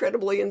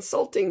incredibly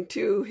insulting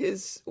to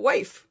his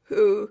wife,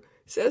 who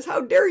says, "How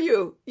dare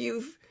you?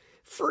 You've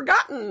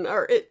forgotten."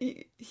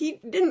 He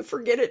didn't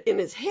forget it in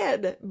his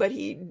head, but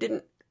he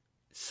didn't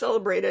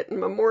celebrate it and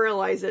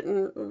memorialize it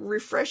and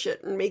refresh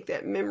it and make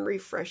that memory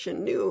fresh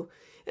and new.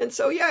 And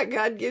so, yeah,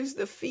 God gives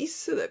the feast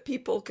so that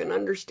people can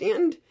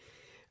understand,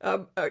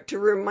 to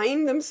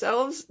remind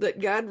themselves that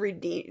God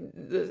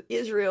redeemed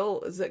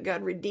Israel, that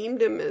God redeemed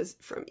them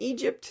from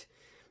Egypt.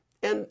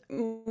 And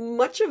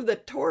much of the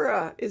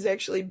Torah is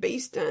actually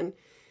based on,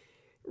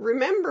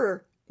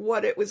 remember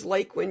what it was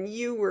like when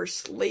you were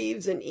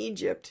slaves in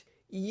Egypt.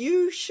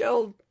 You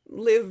shall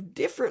live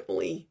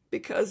differently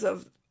because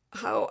of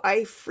how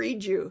I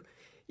freed you.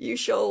 You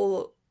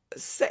shall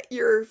set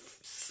your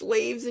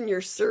slaves and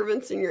your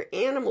servants and your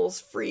animals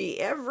free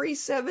every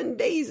 7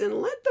 days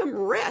and let them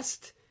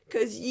rest,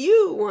 because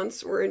you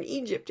once were in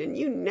Egypt and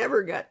you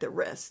never got to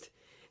rest.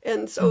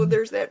 And so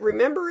there's that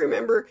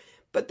remember,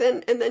 but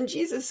then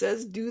Jesus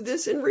says, "Do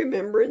this in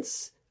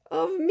remembrance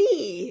of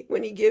me,"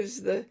 when he gives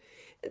and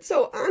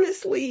so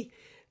honestly,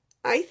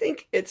 I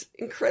think it's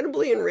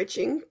incredibly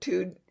enriching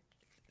to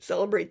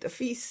celebrate the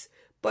feasts,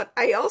 but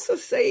I also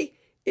say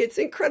it's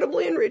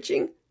incredibly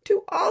enriching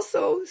to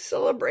also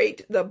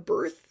celebrate the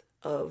birth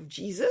of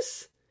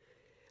Jesus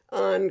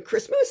on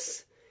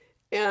Christmas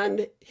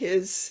and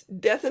his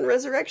death and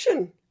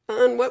resurrection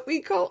on what we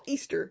call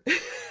Easter.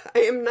 I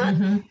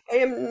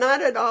am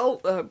not at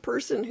all a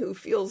person who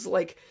feels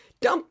like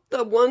dump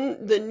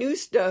the new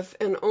stuff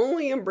and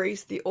only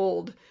embrace the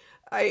old.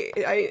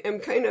 I am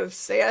kind of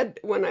sad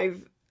when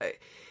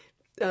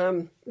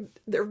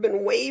there have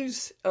been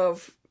waves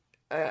of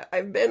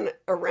I've been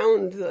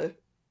around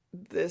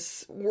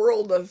this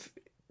world of,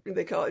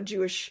 they call it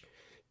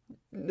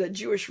the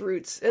Jewish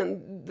roots,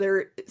 and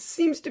there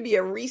seems to be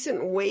a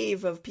recent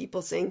wave of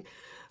people saying,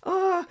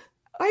 "I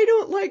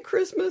don't like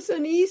Christmas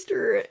and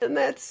Easter," and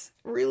that's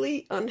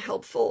really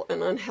unhelpful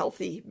and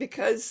unhealthy,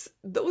 because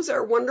those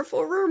are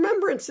wonderful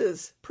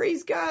remembrances.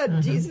 Praise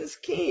God, Jesus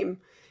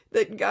came,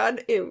 that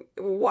God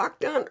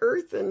walked on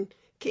earth and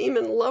came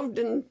and loved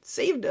and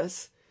saved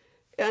us,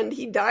 and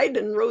he died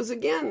and rose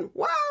again.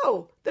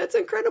 Wow, that's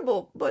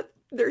incredible, but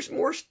there's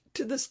more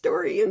to the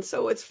story, and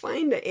so it's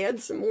fine to add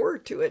some more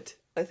to it.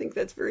 I think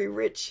that's very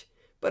rich,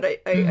 but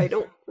I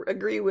don't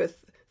agree with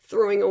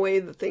throwing away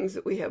the things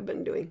that we have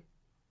been doing.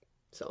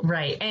 So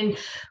Right. And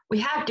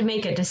we have to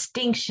make a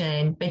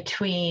distinction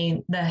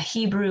between the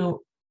Hebrew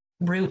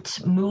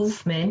roots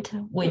movement,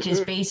 which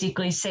is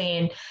basically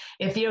saying,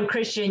 if you're a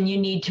Christian, you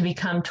need to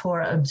become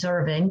Torah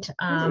observant.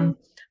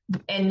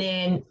 And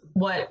then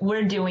what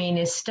we're doing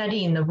is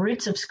studying the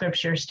roots of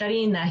Scripture,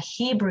 studying the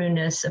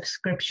Hebrewness of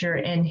Scripture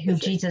and who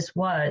Jesus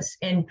was.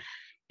 And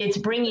it's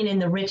bringing in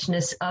the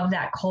richness of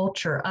that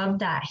culture, of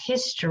that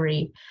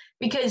history,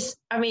 because,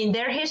 I mean,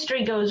 their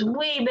history goes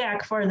way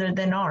back further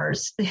than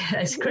ours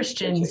as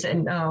Christians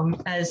and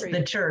as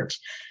the church.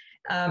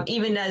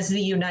 Even as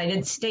the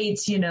United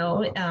States,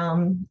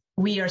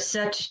 we are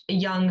such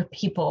young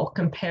people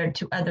compared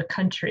to other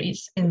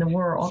countries in the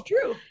world.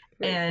 It's true.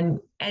 And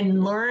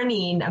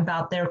learning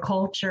about their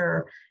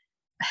culture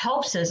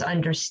helps us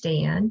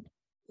understand,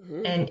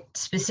 and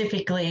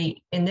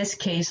specifically in this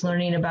case,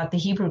 learning about the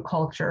Hebrew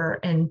culture,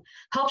 and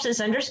helps us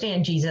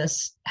understand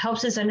Jesus,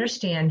 helps us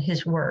understand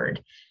his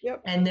word.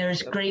 And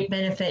there's great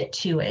benefit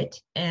to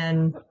it.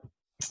 And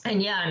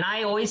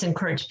I always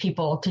encourage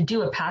people to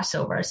do a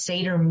Passover, a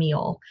Seder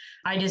meal.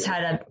 I just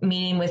had a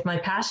meeting with my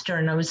pastor,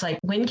 and I was like,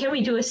 when can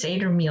we do a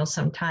Seder meal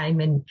sometime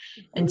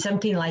and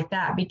something like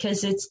that?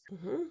 Because it's,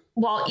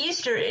 while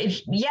Easter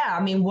is,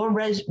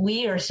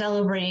 we are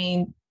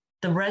celebrating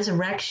the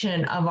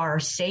resurrection of our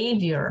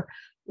Savior.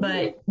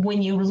 But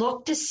when you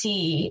look to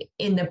see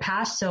in the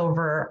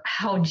Passover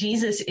how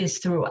Jesus is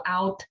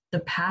throughout the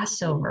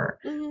Passover,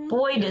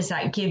 boy, does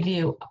that give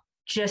you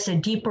just a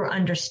deeper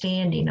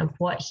understanding of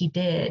what he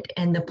did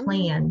and the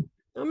plan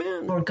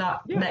for God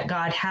that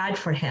God had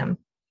for him.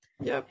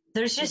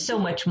 There's just so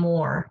much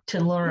more to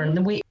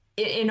learn.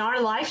 in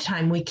our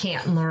lifetime, we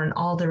can't learn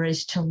all there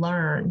is to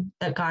learn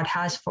that God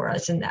has for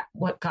us and that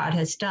what God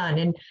has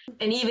done.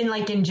 And even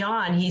like in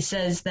John, he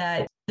says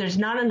that there's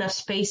not enough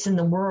space in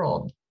the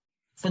world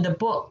for the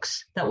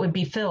books that would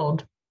be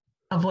filled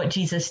of what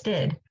Jesus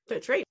did.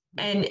 That's right.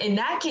 And in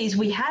that case,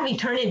 we have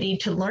eternity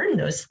to learn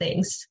those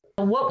things.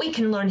 What we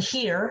can learn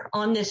here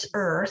on this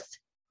earth,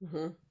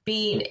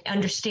 being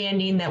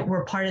understanding that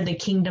we're part of the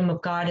kingdom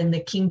of God and the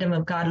kingdom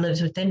of God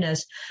lives within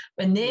us,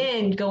 and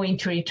then going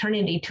to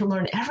eternity to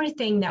learn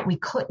everything that we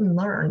couldn't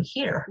learn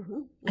here.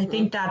 I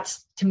think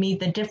that's, to me,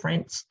 the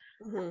difference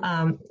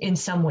in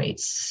some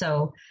ways.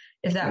 So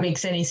if that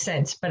makes any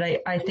sense, but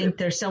I think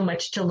there's so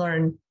much to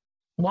learn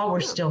while we're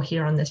still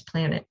here on this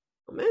planet.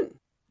 Amen.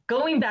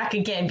 Going back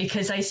again,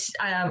 because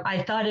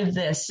I thought of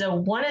this. So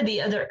one of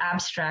the other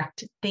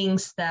abstract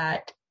things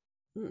that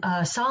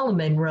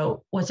Solomon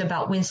wrote was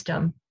about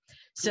wisdom.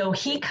 So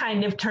he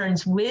kind of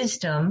turns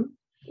wisdom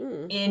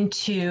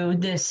into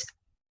this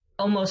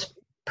almost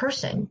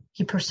person.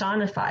 He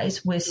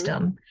personifies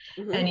wisdom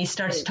and he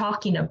starts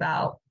talking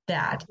about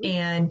that.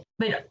 And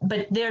but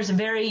there's a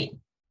very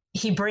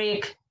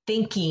Hebraic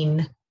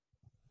thinking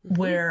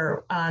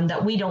where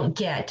that we don't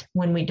get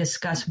when we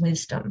discuss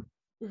wisdom.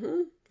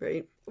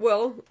 Right.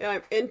 Well,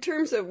 in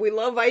terms of, we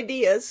love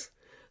ideas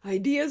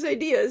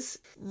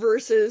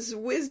versus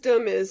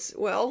wisdom is,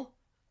 well,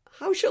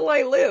 how shall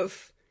I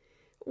live?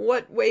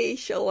 What way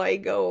shall I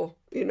go?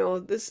 You know,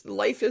 this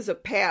life is a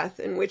path.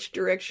 In which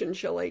direction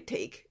shall I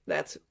take?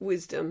 That's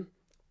wisdom.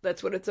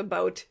 That's what it's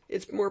about.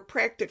 It's more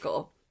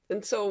practical.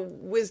 And so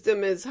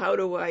wisdom is, how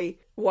do I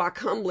walk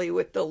humbly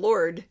with the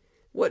Lord?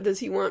 What does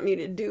he want me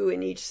to do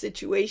in each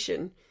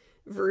situation?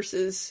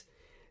 Versus,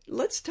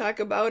 let's talk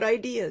about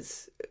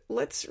ideas.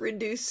 Let's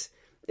reduce,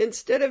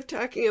 instead of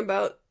talking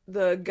about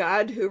the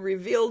God who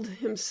revealed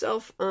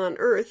himself on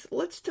earth,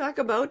 let's talk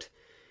about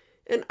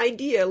an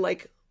idea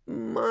like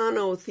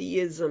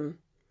monotheism,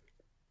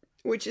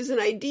 which is an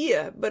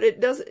idea, but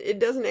it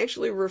doesn't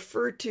actually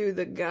refer to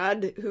the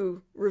God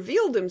who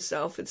revealed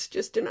himself. It's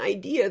just an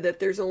idea that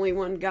there's only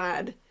one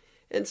God.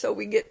 And so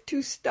we get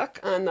too stuck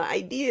on the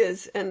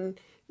ideas and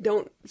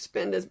don't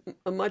spend as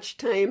much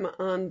time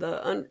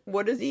on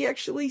what does he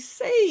actually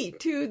say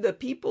to the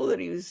people that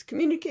he was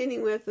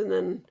communicating with, and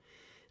then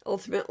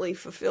ultimately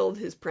fulfilled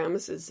his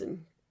promises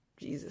in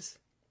Jesus.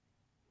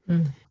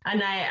 And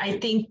I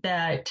think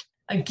that,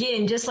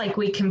 again, just like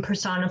we can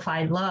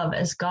personify love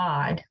as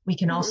God, we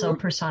can also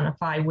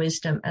personify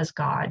wisdom as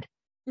God.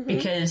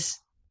 Because,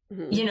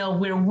 you know,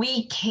 where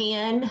we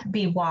can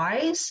be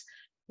wise,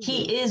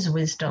 he is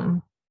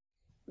wisdom.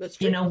 That's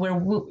true. You know,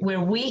 where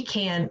we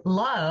can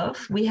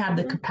love, we have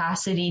the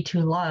capacity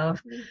to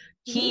love.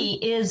 He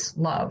is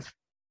love.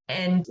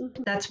 And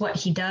that's what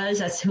he does.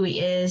 That's who he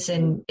is.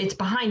 And it's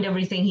behind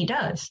everything he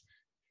does.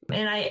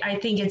 And I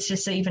think it's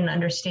just even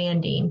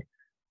understanding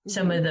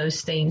some of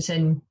those things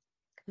and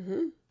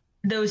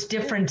those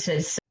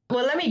differences.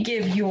 Well, let me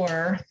give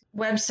your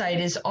website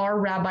is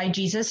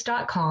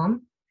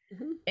ourrabbijesus.com.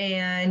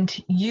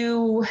 And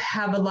you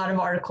have a lot of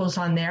articles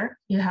on there.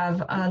 You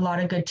have a lot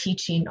of good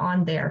teaching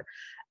on there.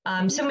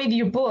 Some of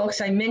your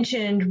books, I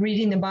mentioned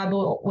Reading the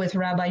Bible with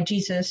Rabbi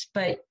Jesus,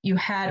 but you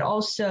had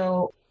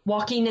also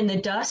Walking in the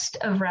Dust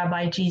of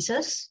Rabbi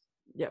Jesus.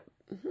 Yep.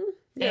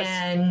 Yes.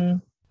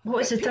 And what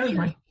was the third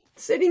one?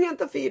 Sitting at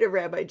the Feet of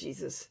Rabbi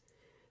Jesus.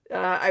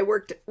 I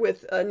worked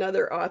with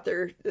another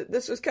author.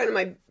 This was kind of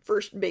my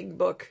first big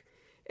book.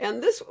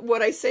 And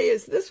what I say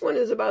is, this one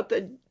is about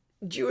the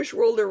Jewish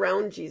world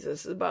around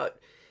Jesus, about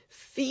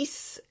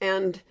feasts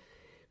and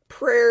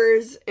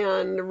prayers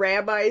and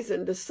rabbis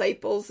and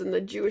disciples and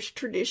the Jewish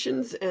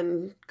traditions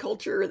and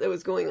culture that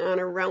was going on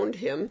around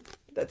him.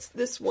 That's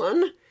this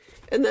one.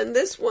 And then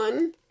this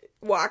one,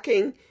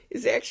 Walking,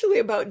 is actually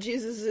about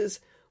Jesus's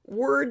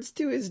words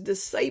to his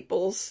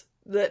disciples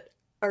that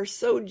are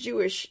so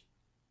Jewish.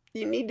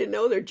 You need to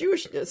know their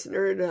Jewishness in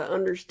order to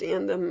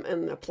understand them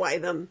and apply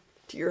them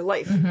to your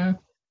life.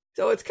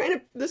 So it's kind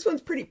of, this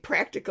one's pretty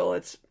practical.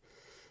 It's,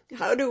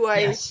 how do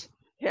I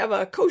have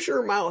a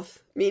kosher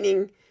mouth?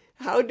 Meaning,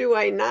 how do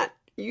I not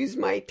use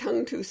my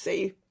tongue to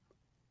say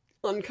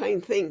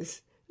unkind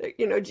things?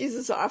 You know,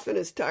 Jesus often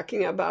is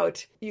talking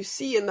about, you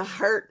see in the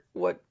heart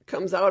what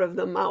comes out of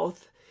the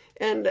mouth.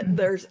 And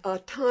there's a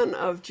ton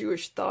of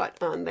Jewish thought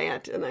on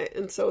that.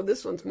 And so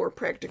this one's more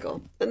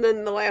practical. And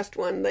then the last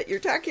one that you're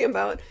talking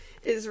about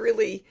is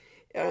really,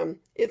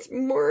 it's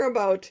more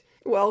about,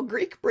 well,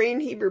 Greek brain,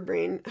 Hebrew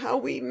brain, how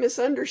we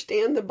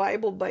misunderstand the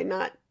Bible by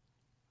not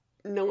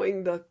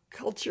knowing the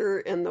culture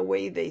and the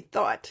way they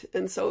thought.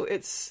 And so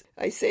it's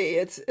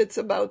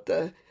about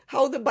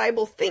how the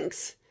Bible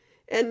thinks.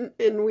 And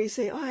we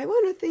say, oh, I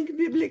want to think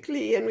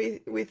biblically. And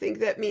we think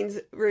that means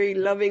very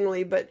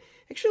lovingly, but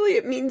actually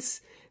it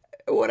means,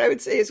 what I would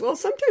say is, well,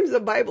 sometimes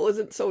the Bible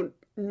isn't so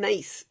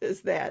nice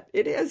as that.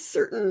 It has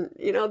certain,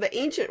 the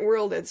ancient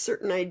world had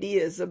certain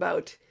ideas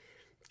about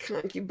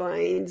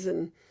concubines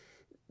and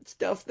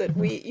stuff that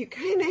you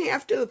kind of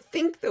have to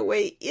think the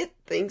way it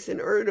thinks in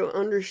order to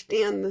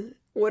understand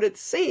what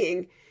it's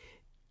saying.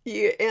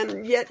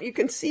 And yet you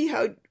can see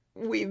how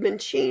we've been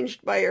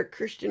changed by our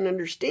Christian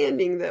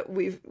understanding that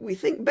we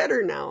think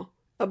better now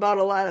about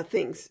a lot of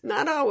things.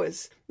 Not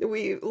always.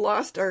 We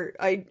lost our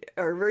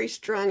very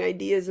strong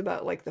ideas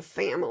about like the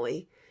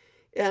family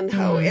and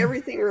how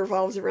everything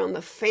revolves around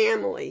the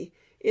family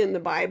in the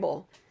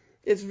Bible.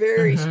 It's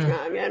very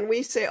strong. And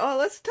we say, oh,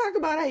 let's talk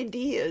about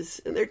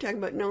ideas. And they're talking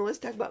about, no, let's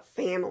talk about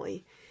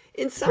family.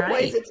 In some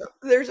ways,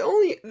 there's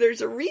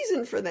a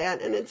reason for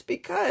that. And it's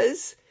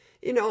because,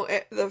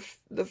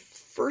 the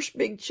first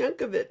big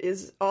chunk of it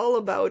is all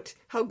about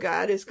how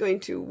God is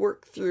going to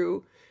work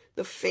through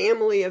the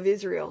family of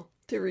Israel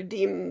to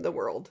redeem the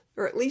world,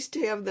 or at least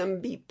to have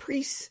them be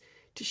priests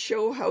to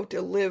show how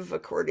to live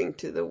according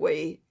to the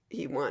way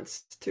he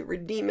wants to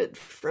redeem it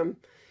from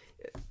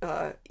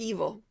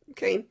evil.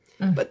 Okay.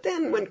 But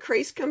then when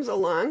Christ comes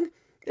along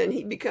and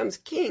he becomes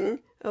king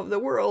of the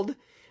world,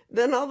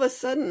 then all of a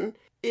sudden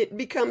it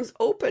becomes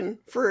open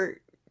for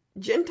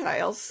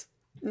Gentiles,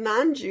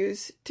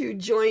 non-Jews, to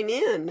join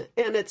in.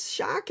 And it's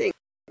shocking.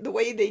 The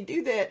way they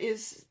do that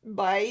is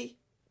by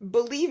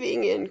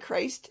believing in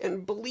Christ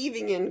and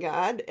believing in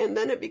God. And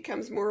then it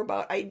becomes more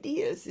about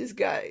ideas.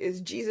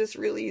 Is Jesus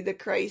really the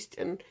Christ?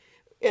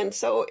 And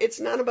so it's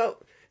not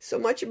about so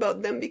much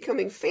about them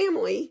becoming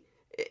family,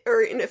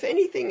 and if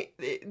anything,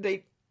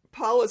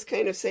 Paul is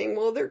kind of saying,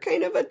 well, they're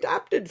kind of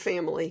adopted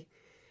family.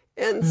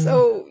 And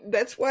so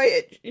that's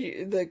why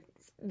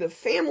the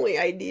family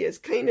ideas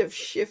kind of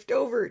shift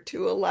over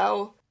to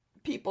allow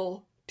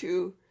people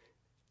who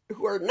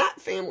are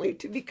not family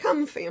to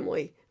become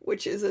family,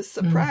 which is a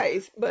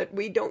surprise. But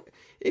we don't,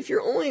 if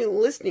you're only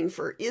listening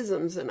for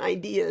isms and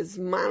ideas,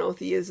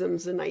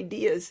 monotheisms and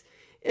ideas,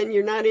 and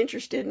you're not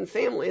interested in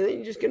family, then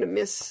you're just going to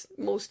miss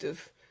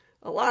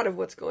a lot of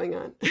what's going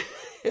on.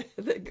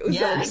 That goes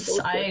yes,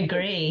 on. I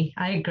agree.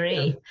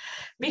 Yeah.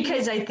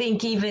 Because I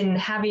think even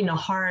having a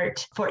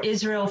heart for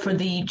Israel, for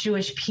the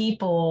Jewish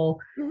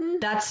people,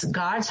 that's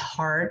God's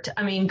heart.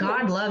 I mean,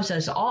 God loves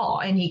us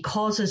all and he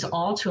calls us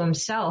all to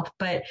himself.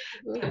 But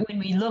when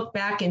we look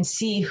back and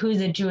see who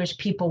the Jewish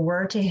people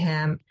were to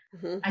him,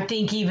 I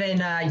think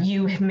even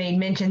you made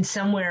mention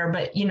somewhere,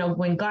 but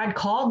when God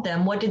called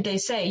them, what did they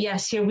say?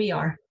 Yes, here we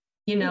are.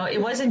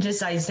 It wasn't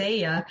just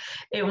Isaiah.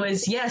 It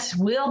was, yes,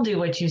 we'll do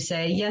what you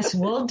say. Yes,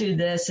 we'll do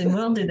this and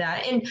we'll do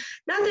that. And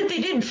not that they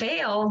didn't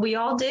fail. We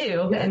all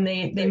do. Yeah. And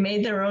they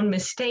made their own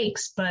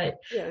mistakes. But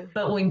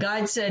when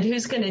God said,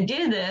 who's going to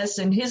do this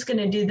and who's going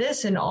to do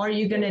this? And are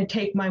you going to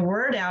take my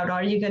word out?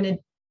 Are you going to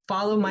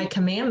follow my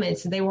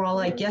commandments? They were all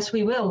like, yes,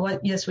 we will.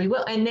 What? Yes, we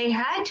will. And they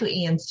had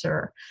to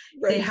answer.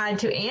 Right. They had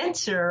to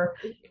answer,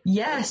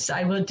 yes,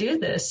 I will do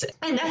this.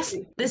 And that's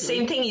the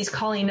same thing he's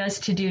calling us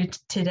to do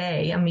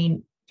today. I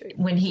mean,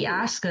 when he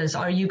asks us,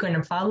 are you going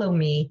to follow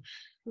me?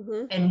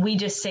 And we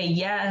just say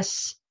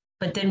yes,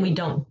 but then we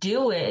don't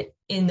do it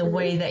in the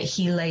way that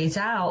he lays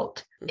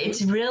out.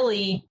 It's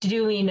really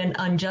doing an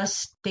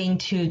unjust thing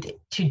to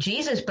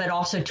Jesus, but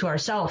also to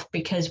ourselves,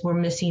 because we're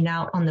missing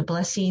out on the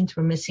blessings.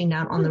 We're missing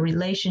out on the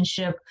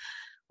relationship.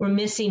 We're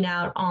missing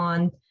out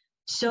on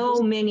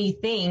so many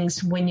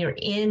things when you're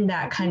in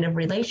that kind of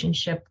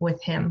relationship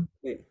with him.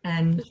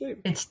 And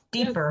it's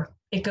deeper.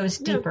 It goes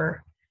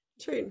deeper.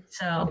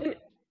 So...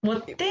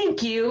 Well,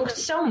 thank you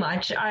so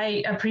much.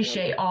 I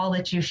appreciate all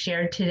that you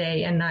shared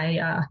today. And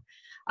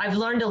I've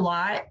learned a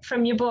lot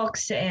from your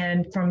books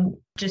and from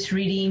just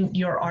reading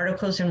your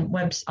articles and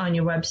on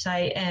your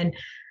website. And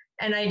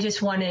I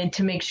just wanted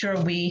to make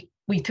sure we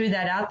threw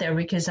that out there,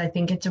 because I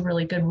think it's a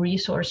really good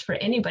resource for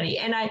anybody.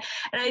 And I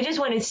just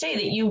wanted to say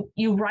that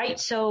you write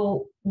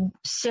so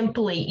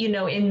simply,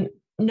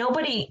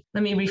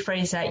 let me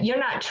rephrase that. You're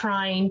not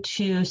trying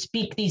to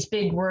speak these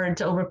big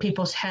words over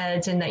people's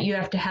heads and that you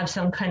have to have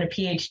some kind of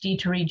PhD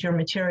to read your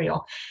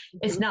material.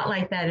 It's not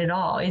like that at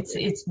all.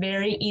 It's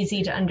very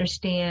easy to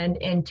understand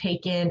and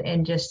take in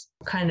and just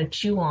kind of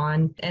chew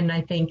on. And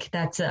I think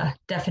that's a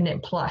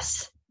definite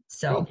plus.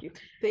 So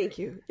Thank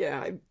you. Yeah,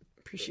 I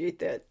appreciate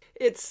that.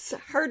 It's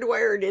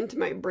hardwired into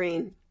my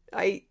brain.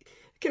 I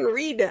can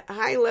read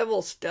high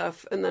level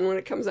stuff, and then when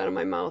it comes out of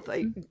my mouth,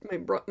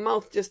 my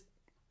mouth just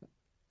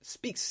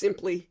speaks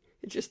simply.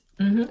 It just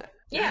even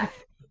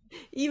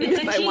it's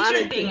if I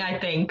wanted thing, to, I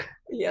think.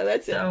 Yeah,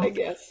 that's it. I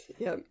guess.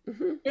 Yeah.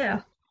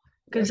 Yeah,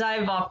 because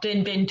I've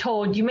often been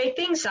told you make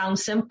things sound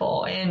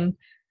simple, and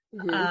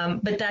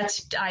but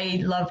I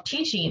love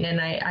teaching,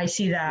 and I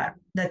see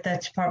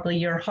that's probably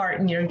your heart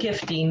and your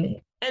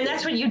gifting. And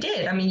that's what you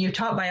did. I mean, you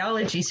taught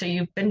biology, so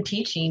you've been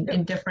teaching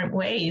in different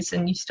ways,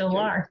 and you still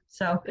are.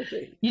 So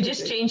you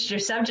just changed your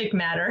subject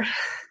matter.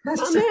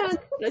 Oh, man.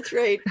 That's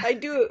right. I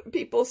do.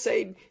 People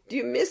say, do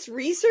you miss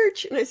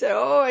research? And I say,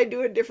 oh, I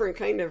do a different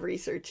kind of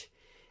research.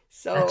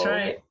 So that's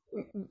right.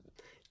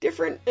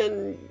 Different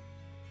and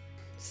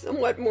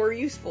somewhat more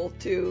useful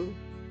to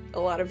a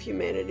lot of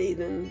humanity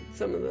than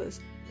some of the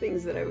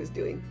things that I was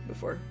doing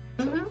before.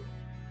 So.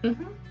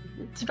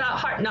 It's about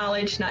heart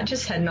knowledge, not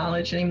just head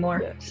knowledge anymore.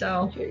 Yeah.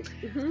 So,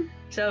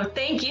 so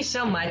thank you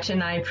so much,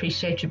 and I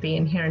appreciate you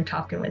being here and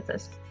talking with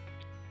us.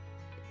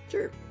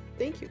 Sure.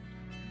 Thank you.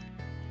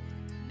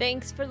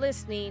 Thanks for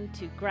listening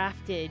to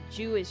Grafted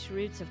Jewish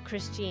Roots of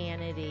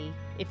Christianity.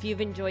 If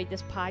you've enjoyed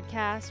this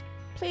podcast,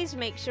 please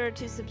make sure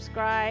to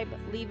subscribe,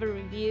 leave a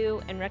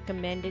review, and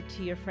recommend it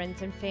to your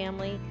friends and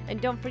family. And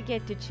don't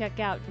forget to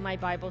check out my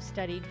Bible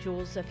study,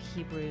 Jewels of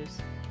Hebrews.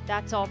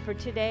 That's all for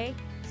today.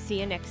 See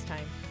you next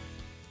time.